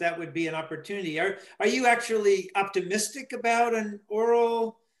I guess that would be an opportunity. Are you actually optimistic about an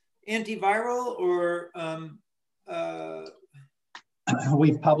oral antiviral, or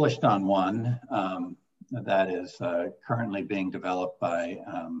we've published on one that is currently being developed by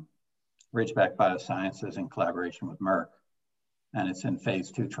Ridgeback Biosciences in collaboration with Merck, and it's in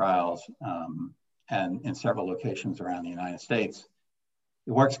phase 2 trials and in several locations around the United States.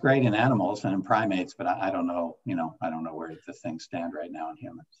 It works great in animals and in primates, but I don't know, I don't know where the things stand right now in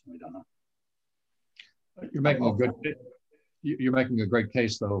humans. We don't know. You're making a great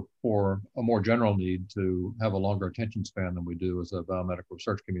case, though, for a more general need to have a longer attention span than we do as a biomedical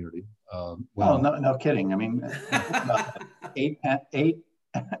research community. No kidding. I mean, 8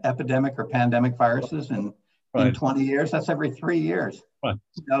 epidemic or pandemic viruses in 20 years, that's every 3 years. Right.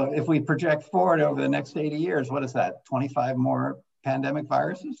 So if we project forward over the next 80 years, what is that? 25 more pandemic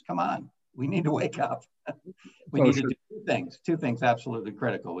viruses? Come on, we need to wake up. We need to do two things absolutely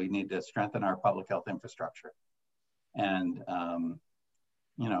critical. We need to strengthen our public health infrastructure and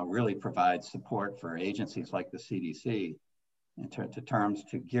really provide support for agencies like the CDC in terms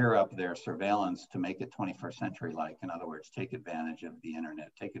to gear up their surveillance to make it 21st century like. In other words, take advantage of the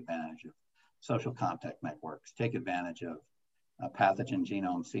internet, take advantage of social contact networks, take advantage of pathogen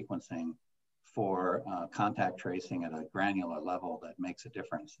genome sequencing for contact tracing at a granular level that makes a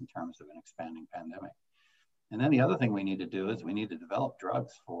difference in terms of an expanding pandemic. And then the other thing we need to do is we need to develop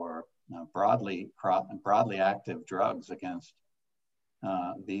drugs for broadly active drugs against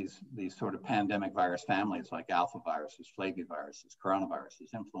these sort of pandemic virus families like alpha viruses, flaviviruses,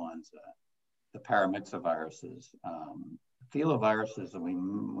 coronaviruses, influenza, the paramyxoviruses, filoviruses that we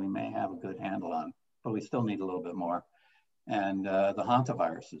may have a good handle on, but we still need a little bit more, and the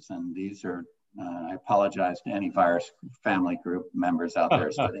hantaviruses. And these are, I apologize to any virus family group members out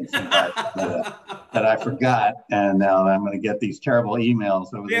there studying some virus that I forgot, and now I'm going to get these terrible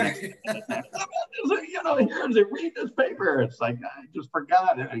emails over the next here's it, read this paper. It's like, I just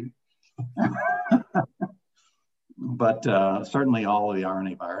forgot it. But certainly all of the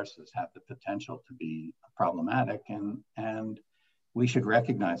RNA viruses have the potential to be problematic, and we should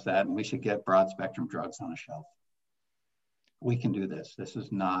recognize that, and we should get broad spectrum drugs on a shelf. We can do this. This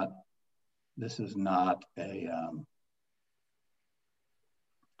is not an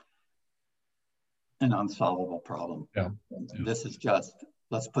unsolvable problem. Yeah. This is just,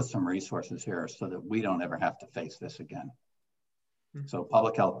 let's put some resources here so that we don't ever have to face this again. So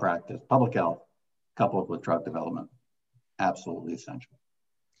public health practice, public health coupled with drug development, absolutely essential.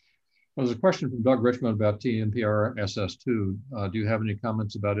 Well, there's a question from Doug Richmond about TMPRSS2. Do you have any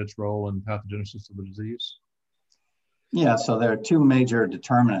comments about its role in pathogenesis of the disease? Yeah, so there are two major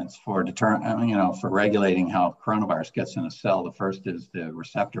determinants for regulating how coronavirus gets in a cell. The first is the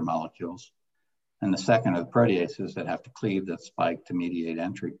receptor molecules, and the second are the proteases that have to cleave that spike to mediate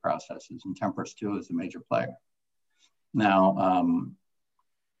entry processes. And TMPRSS2 is a major player. Now,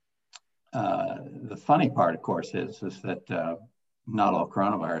 the funny part, of course, is that not all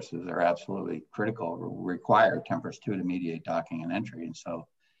coronaviruses are absolutely critical, require TMPRSS2 to mediate docking and entry. And so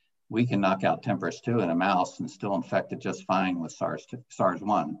we can knock out TMPRSS2 in a mouse and still infect it just fine with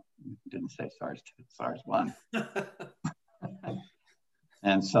SARS-1. Didn't say SARS-2, SARS-1.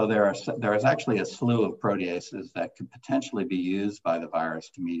 And so there is actually a slew of proteases that could potentially be used by the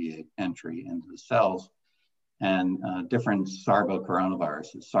virus to mediate entry into the cells. And different SARS-like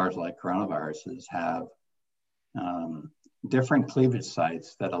coronaviruses have different cleavage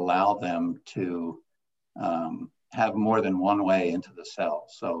sites that allow them to have more than one way into the cell.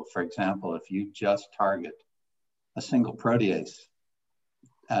 So for example, if you just target a single protease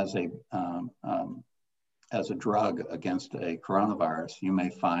as a drug against a coronavirus, you may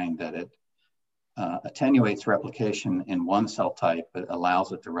find that it attenuates replication in one cell type, but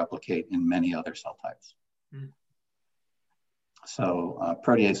allows it to replicate in many other cell types. So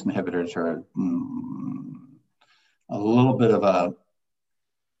protease inhibitors are a little bit of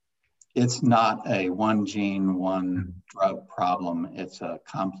it's not a one gene, one drug problem. It's a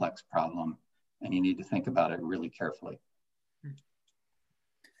complex problem, and you need to think about it really carefully.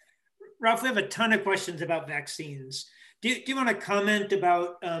 Ralph, we have a ton of questions about vaccines. Do you want to comment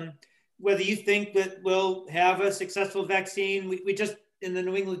about whether you think that we'll have a successful vaccine? We just, in the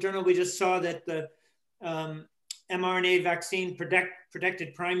New England Journal, we just saw that the mRNA vaccine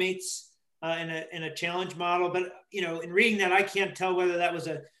protected primates in a challenge model. But, in reading that, I can't tell whether that was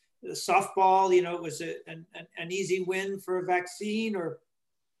a softball, it was an easy win for a vaccine, or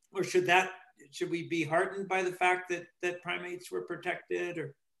should we be heartened by the fact that primates were protected?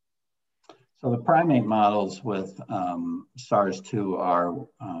 Or so the primate models with SARS-2 are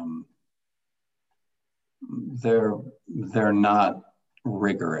they're not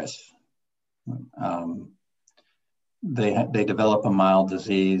rigorous. They develop a mild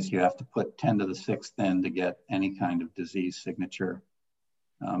disease. You have to put 10 to the 6th in to get any kind of disease signature.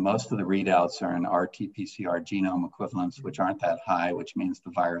 Most of the readouts are in RT-PCR genome equivalents, which aren't that high, which means the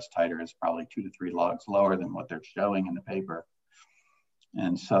virus titer is probably 2 to 3 logs lower than what they're showing in the paper.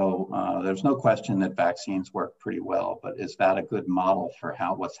 And so there's no question that vaccines work pretty well, but is that a good model for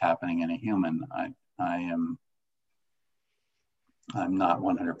what's happening in a human? I'm not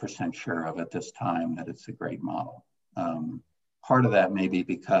 100% sure of at this time that it's a great model. Part of that may be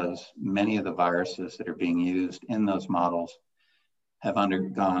because many of the viruses that are being used in those models have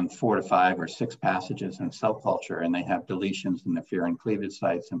undergone 4 to 5 or 6 passages in cell culture, and they have deletions in the furin cleavage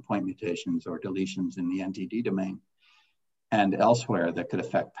sites and point mutations or deletions in the NTD domain and elsewhere that could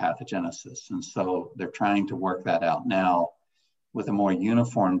affect pathogenesis. And so they're trying to work that out now with a more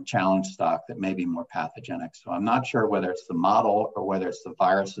uniform challenge stock that may be more pathogenic. So I'm not sure whether it's the model or whether it's the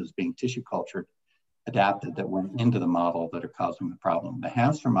viruses being tissue cultured adapted that went into the model that are causing the problem. The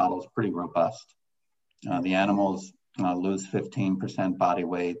hamster model is pretty robust. The animals lose 15% body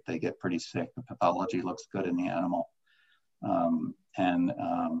weight. They get pretty sick. The pathology looks good in the animal. There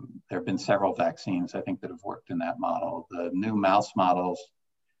have been several vaccines, I think, that have worked in that model. The new mouse models,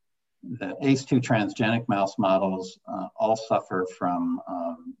 the ACE2 transgenic mouse models all suffer from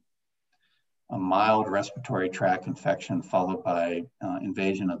a mild respiratory tract infection followed by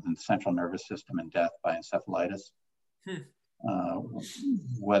invasion of the central nervous system and death by encephalitis.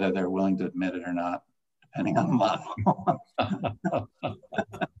 Whether they're willing to admit it or not, depending on the model.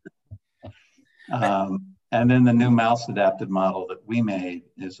 And then the new mouse adapted model that we made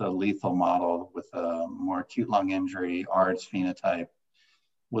is a lethal model with a more acute lung injury, ARDS phenotype,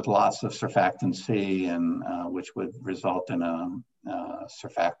 with lots of surfactant C, and which would result in a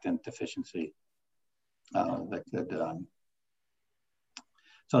surfactant deficiency that could.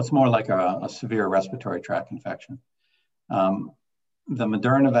 So it's more like a severe respiratory tract infection. The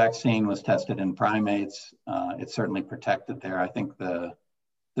Moderna vaccine was tested in primates. It's certainly protected there. I think the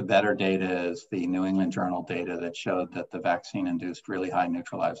better data is the New England Journal data that showed that the vaccine induced really high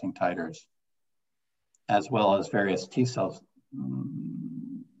neutralizing titers, as well as various T cells,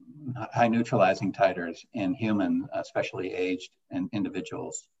 high neutralizing titers in human, especially aged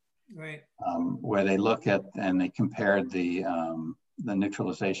individuals. Right. Where they look at and they compared the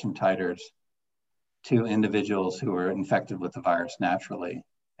neutralization titers to individuals who were infected with the virus naturally.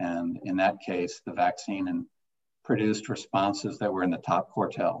 And in that case, the vaccine produced responses that were in the top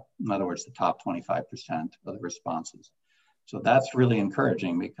quartile. In other words, the top 25% of the responses. So that's really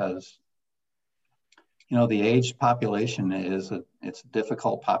encouraging because, you know, the aged population it's a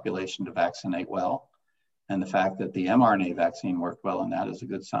difficult population to vaccinate well. And the fact that the mRNA vaccine worked well in that is a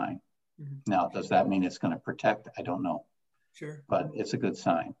good sign. Mm-hmm. Now, does that mean it's going to protect? I don't know. Sure. But it's a good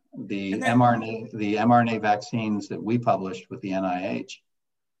sign. The mRNA vaccines that we published with the NIH,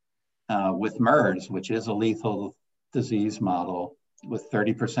 with MERS, which is a lethal disease model with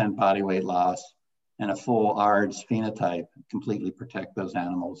 30% body weight loss and a full ARDS phenotype, completely protect those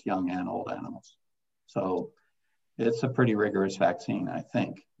animals, young and old animals. So it's a pretty rigorous vaccine, I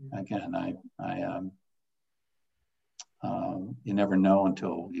think. Again, you never know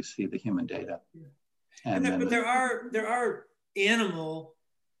until you see the human data. But there are animal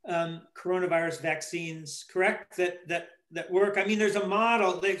coronavirus vaccines, correct? That work. I mean, there's a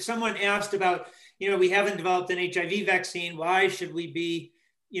model that someone asked about. You know, we haven't developed an HIV vaccine. Why should we be,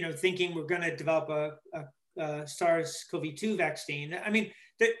 you know, thinking we're going to develop a SARS-CoV-2 vaccine? I mean,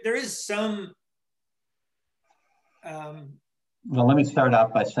 there is some. Well, let me start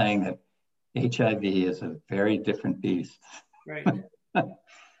out by saying that HIV is a very different beast. Right.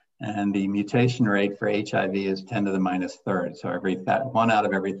 And the mutation rate for HIV is 10 to the minus third. So 1 out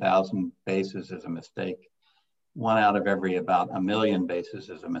of every 1,000 bases is a mistake. 1 out of every about 1 million bases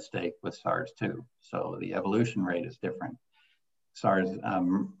is a mistake with SARS-2. So the evolution rate is different.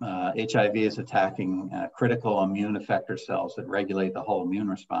 HIV is attacking critical immune effector cells that regulate the whole immune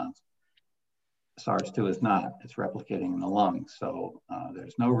response. SARS-2 is not. It's replicating in the lungs. So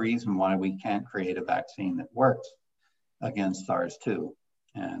there's no reason why we can't create a vaccine that works against SARS-2.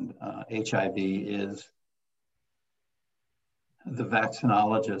 And HIV is the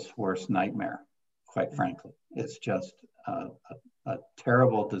vaccinologist's worst nightmare, quite frankly. It's just a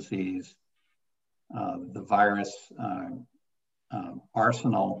terrible disease. The virus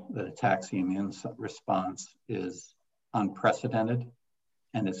arsenal that attacks the immune response is unprecedented,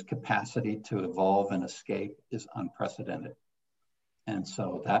 and its capacity to evolve and escape is unprecedented. And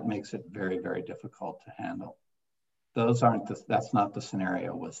so that makes it very, very difficult to handle. That's not the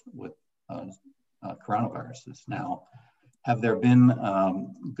scenario with coronaviruses. Now, have there been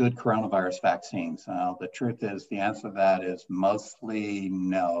good coronavirus vaccines? The truth is, the answer to that is mostly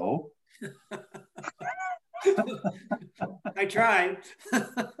no. I tried.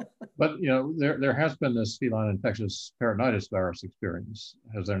 But you know, there has been this feline infectious peritonitis virus experience,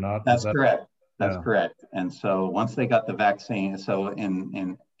 has there not? That's correct. That's correct. And so once they got the vaccine, so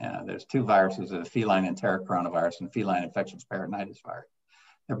there's two viruses, the feline enterocoronavirus and feline infectious peritonitis virus.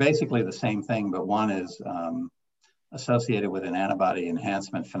 They're basically the same thing, but one is associated with an antibody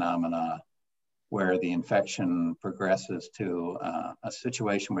enhancement phenomena where the infection progresses to a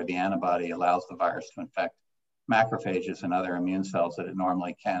situation where the antibody allows the virus to infect macrophages and other immune cells that it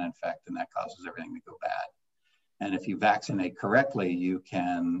normally can infect, and that causes everything to go bad. And if you vaccinate correctly, you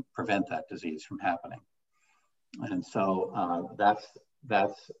can prevent that disease from happening. And so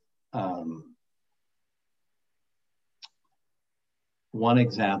that's one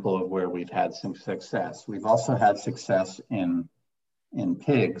example of where we've had some success. We've also had success in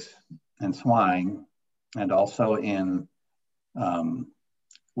pigs and swine, and also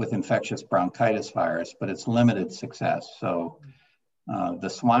with infectious bronchitis virus, but it's limited success. So the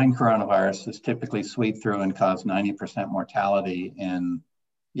swine coronavirus is typically sweep through and cause 90% mortality in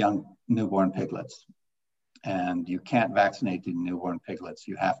young newborn piglets. And you can't vaccinate the newborn piglets.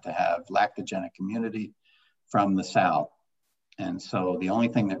 You have to have lactogenic immunity from the sow. And so the only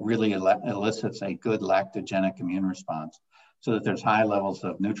thing that really elicits a good lactogenic immune response, so that there's high levels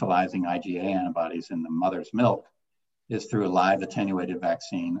of neutralizing IgA antibodies in the mother's milk, is through a live attenuated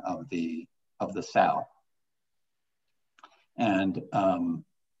vaccine of the sow. And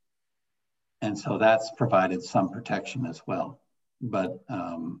so that's provided some protection as well. But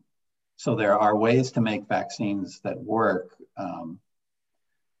so there are ways to make vaccines that work,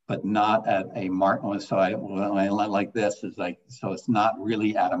 but not at a so I like this is like, so it's not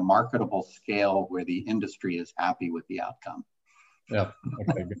really at a marketable scale where the industry is happy with the outcome. Yeah,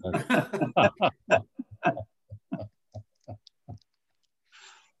 okay, good.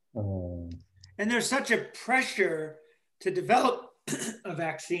 And there's such a pressure to develop a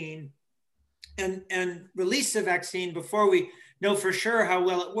vaccine and release a vaccine before we know for sure how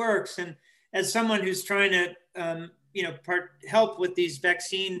well it works. And as someone who's trying to help with these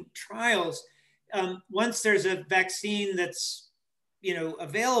vaccine trials, once there's a vaccine that's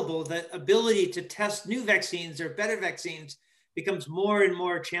available, the ability to test new vaccines or better vaccines becomes more and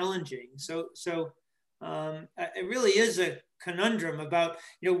more challenging. So it really is a conundrum about,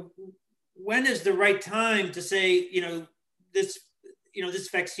 when is the right time to say, this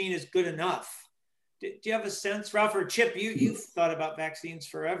vaccine is good enough? Do you have a sense, Ralph or Chip? You've thought about vaccines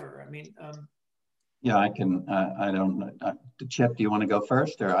forever. I mean, yeah, I can. I don't. Chip, do you want to go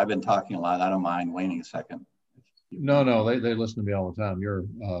first, or I've been talking a lot? I don't mind waiting a second. No, they listen to me all the time.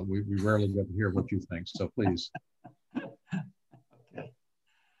 We rarely get to hear what you think, so please. Okay.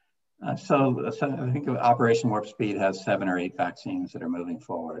 So I think Operation Warp Speed has 7 or 8 vaccines that are moving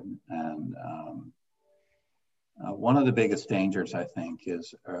forward, and one of the biggest dangers, I think,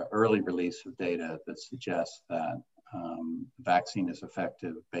 is early release of data that suggests that vaccine is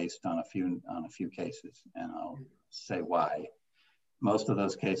effective based on a few cases, and I'll say why. Most of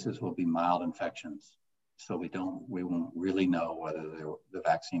those cases will be mild infections, so we won't really know whether the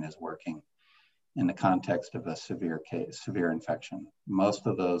vaccine is working in the context of a severe infection. Most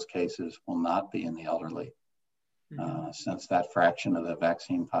of those cases will not be in the elderly, since that fraction of the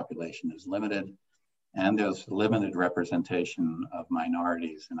vaccine population is limited, and there's limited representation of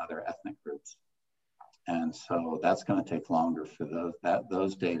minorities and other ethnic groups. And so that's going to take longer for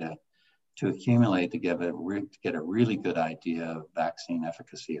those data to accumulate to get a really good idea of vaccine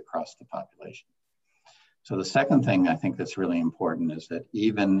efficacy across the population. So the second thing I think that's really important is that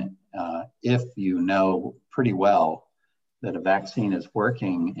even if you know pretty well that a vaccine is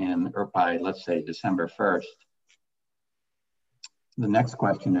working by, let's say, December 1st, the next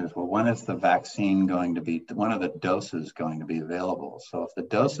question is, well, when is the vaccine going to be, when are the doses going to be available? So if the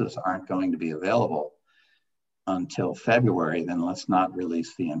doses aren't going to be available until February, then let's not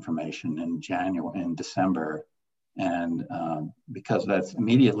release the information in December. And because that's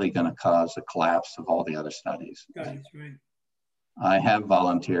immediately going to cause a collapse of all the other studies. That's right. I have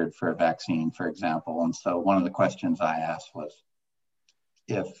volunteered for a vaccine, for example. And so one of the questions I asked was,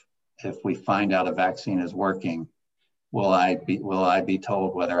 if we find out a vaccine is working, will I be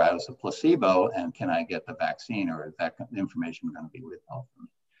told whether I was a placebo and can I get the vaccine, or is that information going to be withheld from me?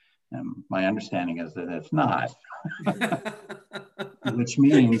 And my understanding is that it's not, which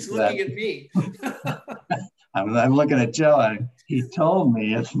means he's looking at me. I'm looking at Joe, and he told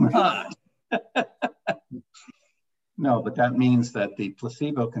me it's not. No, but that means that the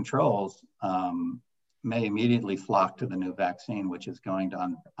placebo controls may immediately flock to the new vaccine, which is going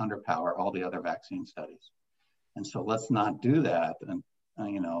to underpower all the other vaccine studies. And so let's not do that, and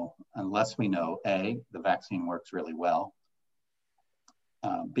unless we know A, the vaccine works really well,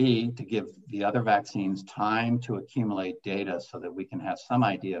 B, to give the other vaccines time to accumulate data so that we can have some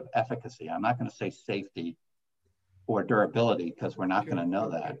idea of efficacy. I'm not going to say safety or durability, because we're not going to know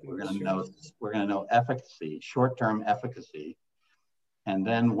that. We're going to know efficacy, short-term efficacy, and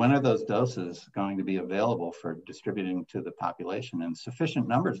then when are those doses going to be available for distributing to the population in sufficient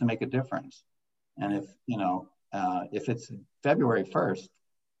numbers to make a difference? And if it's February 1st,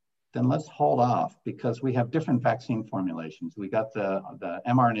 then let's hold off, because we have different vaccine formulations. We got the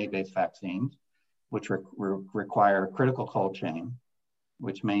mRNA-based vaccines, which require critical cold chain,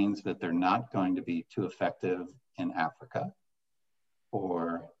 which means that they're not going to be too effective in Africa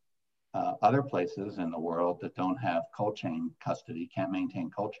or other places in the world that don't have cold chain custody, can't maintain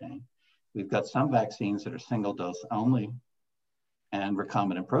cold chain. We've got some vaccines that are single dose only, and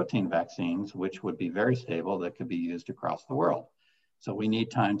recombinant protein vaccines, which would be very stable, that could be used across the world. So we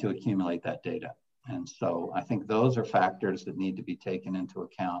need time to accumulate that data. And so I think those are factors that need to be taken into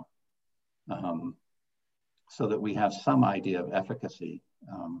account so that we have some idea of efficacy.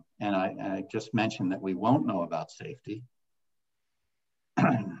 And I just mentioned that we won't know about safety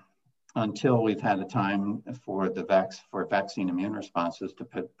until we've had a time for vaccine immune responses to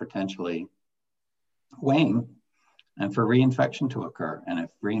potentially wane and for reinfection to occur. And if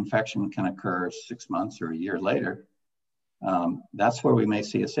reinfection can occur 6 months or a year later, that's where we may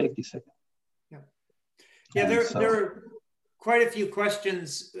see a safety signal. Yeah, there are quite a few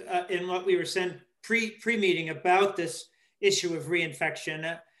questions in what we were sent pre-meeting about this issue of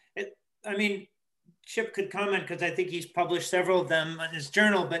reinfection. I mean, Chip could comment, because I think he's published several of them in his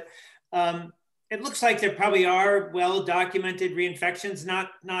journal, but it looks like there probably are well-documented reinfections, not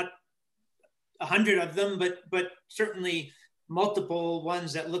 100 of them, but certainly multiple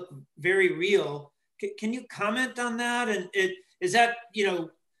ones that look very real. Can you comment on that? And is that,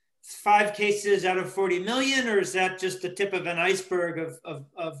 5 cases out of 40 million, or is that just the tip of an iceberg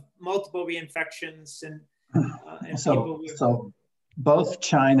of multiple reinfections and so both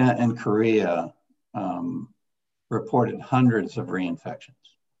China and Korea reported hundreds of reinfections.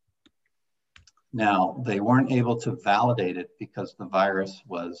 Now, they weren't able to validate it because the virus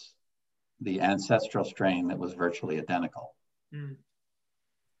was the ancestral strain that was virtually identical.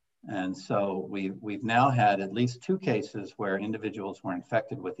 And so we've now had at least 2 cases where individuals were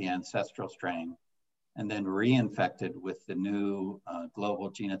infected with the ancestral strain and then reinfected with the new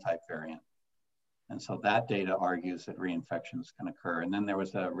global genotype variant. And so that data argues that reinfections can occur. And then there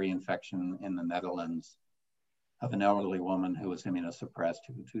was a reinfection in the Netherlands of an elderly woman who was immunosuppressed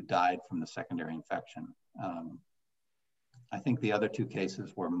who died from the secondary infection. I think the other 2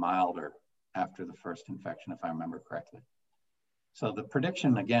 cases were milder after the first infection, if I remember correctly. So the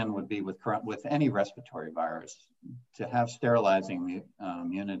prediction, again, would be with any respiratory virus, to have sterilizing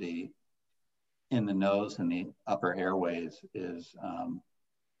immunity in the nose and the upper airways is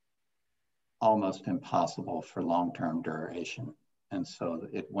almost impossible for long-term duration. And so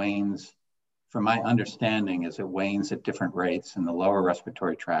it wanes, from my understanding, is it wanes at different rates in the lower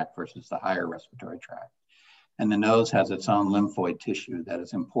respiratory tract versus the higher respiratory tract. And the nose has its own lymphoid tissue that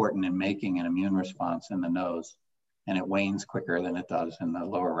is important in making an immune response in the nose, and it wanes quicker than it does in the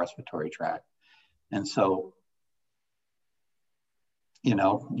lower respiratory tract. And so, you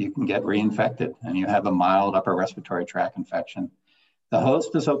know, you can get reinfected and you have a mild upper respiratory tract infection. The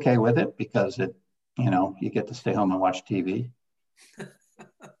host is okay with it because it, you know, you get to stay home and watch TV.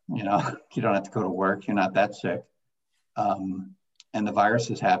 You know, you don't have to go to work. You're not that sick. And the virus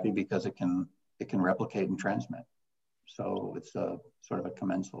is happy because it can replicate and transmit. So it's a sort of a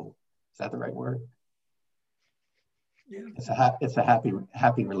commensal, is that the right word? Yeah. It's a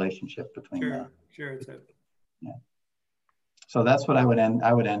happy relationship between them. Sure. It's yeah. So that's what I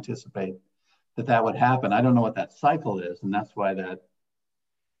would anticipate that would happen. I don't know what that cycle is, and that's why that,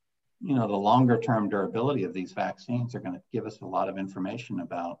 you know, the longer term durability of these vaccines are going to give us a lot of information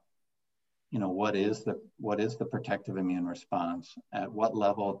about, you know, what is the protective immune response, at what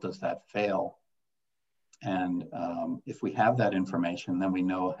level does that fail, and if we have that information, then we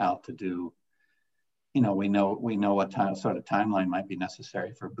know how to do, you know, we know what sort of timeline might be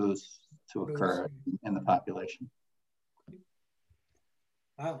necessary for boosts to occur in the population.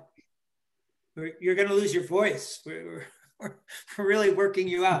 Wow, you're going to lose your voice. We're really working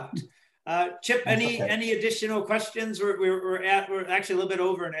you out. Chip, any additional questions? We're actually a little bit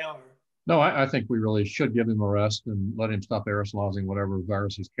over an hour. No, I think we really should give him a rest and let him stop aerosolizing whatever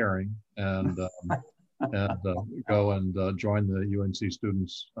virus he's carrying, and go and join the UNC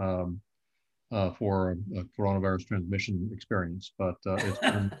students for a coronavirus transmission experience. But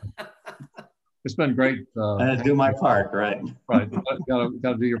it's been great. Do my part, right? Right, got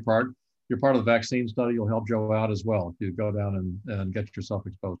to do your part. You're part of the vaccine study. You'll help Joe out as well if you go down and get yourself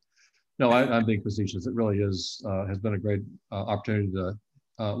exposed. No, I'm being facetious. It really is has been a great opportunity to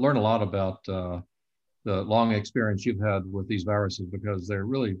learn a lot about the long experience you've had with these viruses, because they're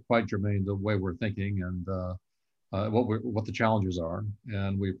really quite germane to the way we're thinking and what the challenges are.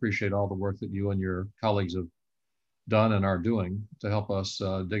 And we appreciate all the work that you and your colleagues have done and are doing to help us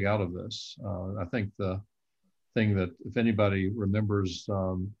dig out of this. I think the thing that, if anybody remembers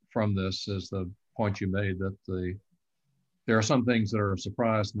from this, is the point you made that there are some things that are a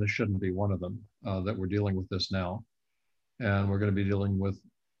surprise, and this shouldn't be one of them, that we're dealing with this now. And we're going to be dealing with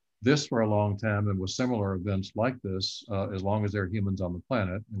this for a long time, and with similar events like this, as long as there are humans on the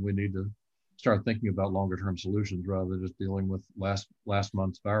planet. And we need to start thinking about longer term solutions rather than just dealing with last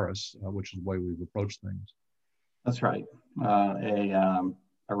month's virus, which is the way we've approached things. That's right.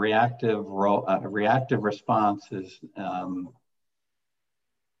 A reactive response is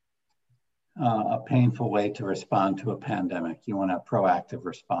a painful way to respond to a pandemic. You want a proactive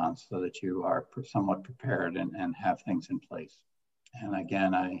response so that you are somewhat prepared and have things in place. And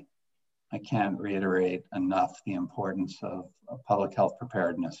again, I can't reiterate enough the importance of public health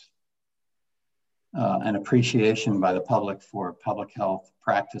preparedness, an appreciation by the public for public health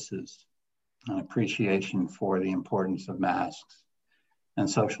practices, an appreciation for the importance of masks and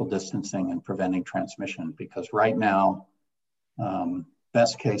social distancing and preventing transmission. Because right now,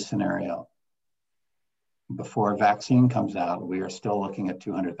 best case scenario, before a vaccine comes out, we are still looking at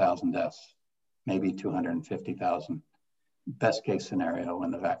 200,000 deaths, maybe 250,000. Best case scenario when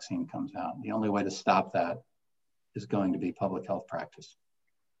the vaccine comes out. The only way to stop that is going to be public health practice.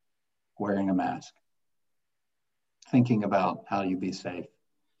 Wearing a mask, thinking about how you be safe,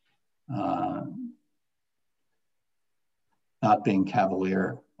 not being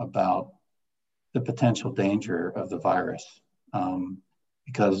cavalier about the potential danger of the virus.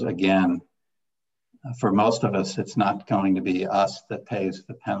 Because again, for most of us, it's not going to be us that pays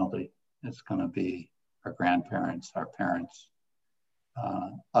the penalty. It's going to be our grandparents, our parents,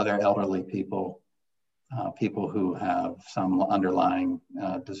 other elderly people, people who have some underlying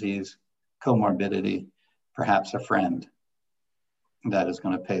disease, comorbidity, perhaps a friend that is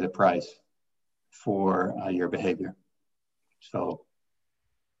going to pay the price for your behavior. So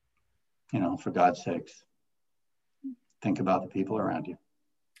you know, for God's sakes, think about the people around you.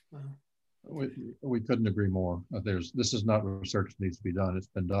 Wow. We couldn't agree more. This is not research that needs to be done. It's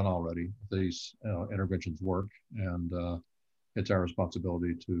been done already. These interventions work, and it's our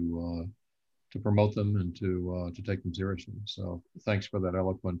responsibility to promote them and to take them seriously. So thanks for that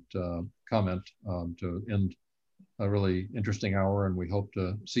eloquent comment to end a really interesting hour, and we hope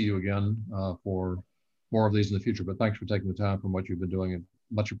to see you again for more of these in the future. But thanks for taking the time from what you've been doing, and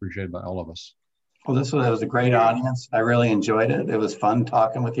much appreciated by all of us. Well, this was a great audience. I really enjoyed it. It was fun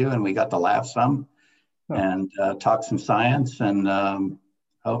talking with you, and we got to laugh some and talk some science, and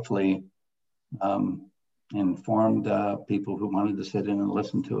hopefully informed people who wanted to sit in and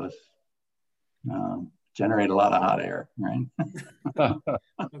listen to us. Generate a lot of hot air, right?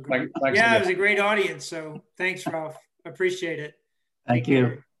 Yeah, it was a great audience. So thanks, Ralph. Appreciate it. Thank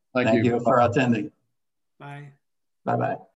you. Thank you for attending. Bye. Bye-bye.